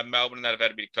around Melbourne that have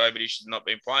had a bit of COVID issues, not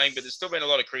been playing, but there's still been a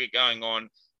lot of cricket going on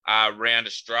around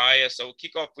Australia. So we'll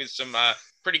kick off with some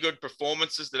pretty good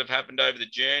performances that have happened over the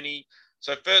journey.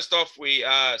 So first off, we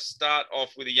start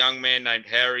off with a young man named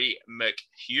Harry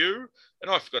McHugh. And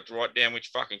I forgot to write down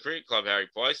which fucking cricket club Harry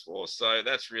plays for. So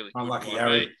that's really good. Unlucky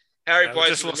Harry. Harry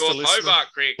plays for the North Hobart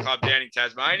Cricket Club down in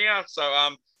Tasmania. So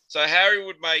Harry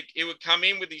would come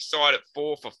in with his side at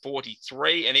 4 for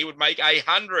 43, and he would make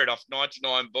 100 off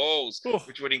 99 balls,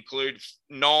 which would include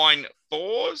 9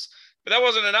 fours. But that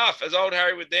wasn't enough, as old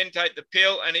Harry would then take the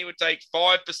pill, and he would take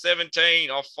 5 for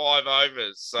 17 off 5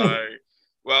 overs. So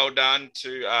well done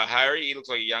to Harry. He looks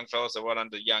like a young fella, so well done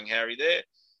to young Harry there.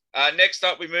 Next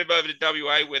up, we move over to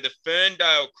WA, where the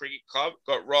Ferndale Cricket Club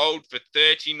got rolled for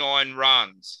 39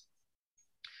 runs.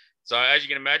 So as you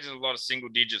can imagine, a lot of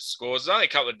single-digit scores. There's only a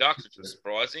couple of ducks, which was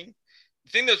surprising. The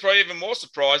thing that's probably even more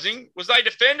surprising was they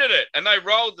defended it, and they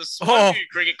rolled the Swanview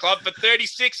Cricket Club for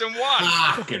 36 and 1.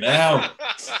 Fucking hell.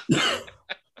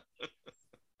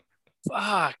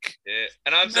 Fuck. Yeah,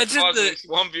 and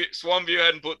unsurprisingly, Swanview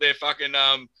hadn't put their fucking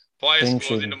player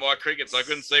scores into my cricket, so I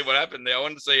couldn't see what happened there. I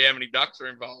wanted to see how many ducks were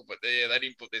involved, but they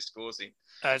didn't put their scores in.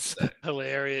 That's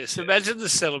hilarious. Yeah. Imagine the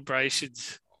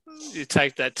celebrations. You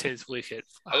take that 10th wicket.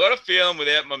 I got a feeling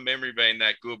without my memory being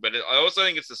that good, but I also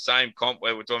think it's the same comp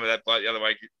where we're talking about that bloke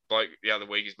the other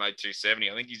week. He's made 270.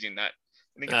 I think he's in that.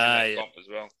 I think it's in that comp as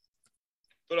well.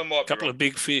 But I might. Couple of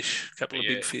big fish.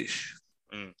 Big fish.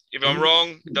 If I'm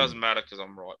wrong, it doesn't matter because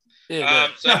I'm right. Yeah,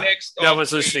 so next, no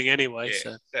one's listening anyway. Yeah,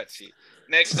 so that's it.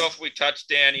 Next off, we touch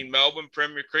down in Melbourne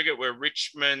Premier Cricket, where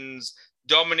Richmond's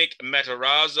Dominic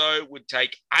Matarazzo would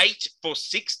take 8 for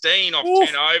 16 off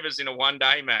 10 overs in a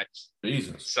one-day match.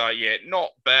 Jesus. So, yeah,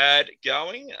 not bad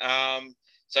going.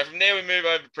 So from there, we move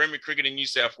over to Premier Cricket in New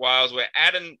South Wales, where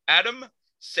Adam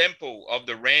Semple of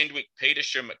the Randwick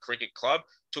Petersham Cricket Club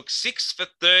took 6 for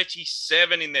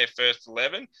 37 in their first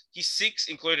 11. His 6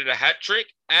 included a hat-trick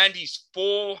and his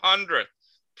 400th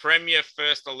Premier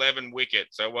first 11 wicket.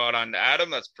 So well done to Adam.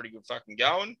 That's pretty good fucking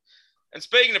going. And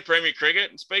speaking of Premier Cricket,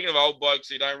 and speaking of old blokes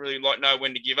who don't really know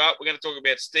when to give up, we're going to talk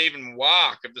about Stephen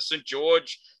Wark of the St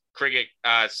George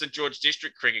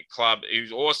District Cricket Club,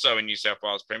 who's also in New South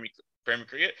Wales Premier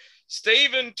Cricket.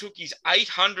 Stephen took his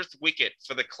 800th wicket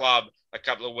for the club a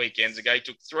couple of weekends ago. He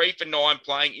took 3 for 9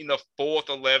 playing in the fourth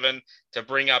 11 to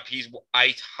bring up his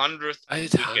 800th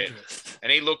wicket.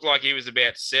 And he looked like he was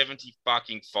about 70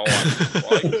 fucking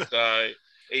 5. So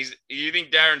you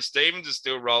think Darren Stevens is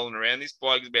still rolling around? This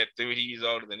bloke is about 30 years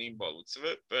older than him by the looks of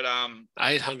it. But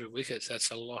 800 wickets,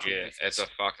 that's a lot of wickets. Yeah, it's a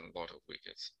fucking lot of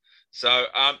wickets. So,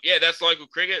 that's local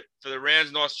cricket for the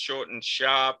rounds, nice, short and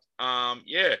sharp.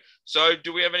 So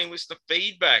do we have any listener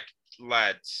feedback,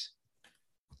 lads?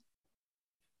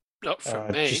 Not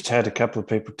from me. Just had a couple of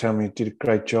people tell me you did a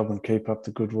great job and keep up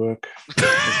the good work.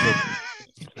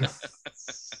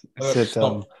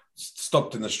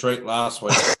 Stopped in the street last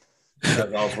week. I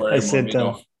was wearing my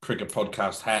mid-off cricket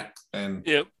podcast hat, and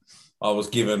I was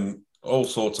given all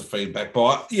sorts of feedback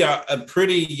by a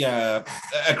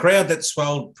crowd that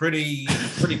swelled pretty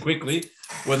quickly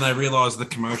when they realised the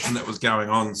commotion that was going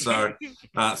on. So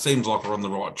it seems like we're on the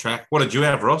right track. What did you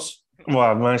have, Ross?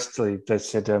 Well, mostly they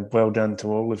said, well done to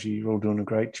all of you. You're all doing a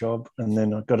great job. And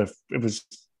then it was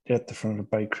at the front of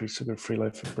the bakery, so I got a free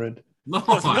loaf of bread.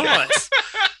 Nice.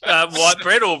 White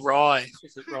bread or rye?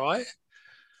 Was it rye?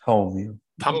 Whole meal.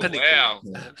 Pumpernickel.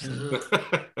 Wow.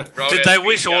 Did they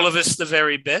wish all of us the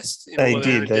very best? They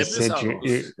did. They said,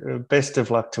 best of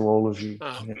luck to all of you.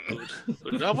 Oh, good.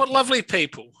 Oh, what lovely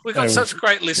people. We've got such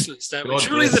great listeners, don't we?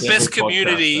 Truly the best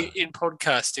community in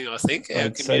podcasting, I think, our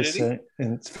community. So.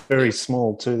 And it's very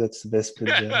small, too. That's the best bit.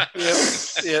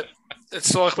 Yep.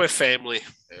 It's like we're family.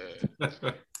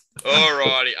 All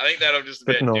righty. I think that'll just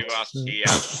about do us here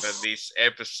for this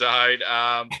episode.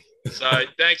 So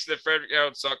thanks to the Frederick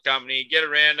Herald Sock Company. Get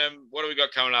around them. What do we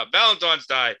got coming up? Valentine's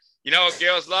Day. You know what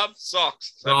girls love?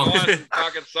 Socks. So buy some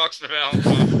fucking socks for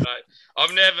Valentine's Day.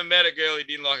 I've never met a girl who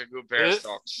didn't like a good pair of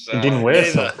socks. So, didn't wear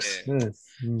socks. Yeah. A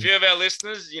few of our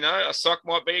listeners, a sock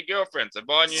might be a girlfriend. So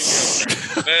buy a new girlfriend.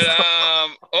 But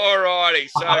all righty.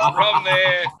 So from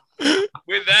there,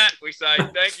 with that, we say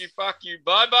thank you, fuck you,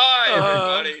 bye-bye,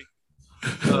 everybody.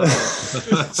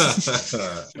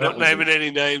 Not naming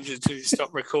any names until you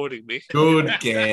stop recording me. Good game.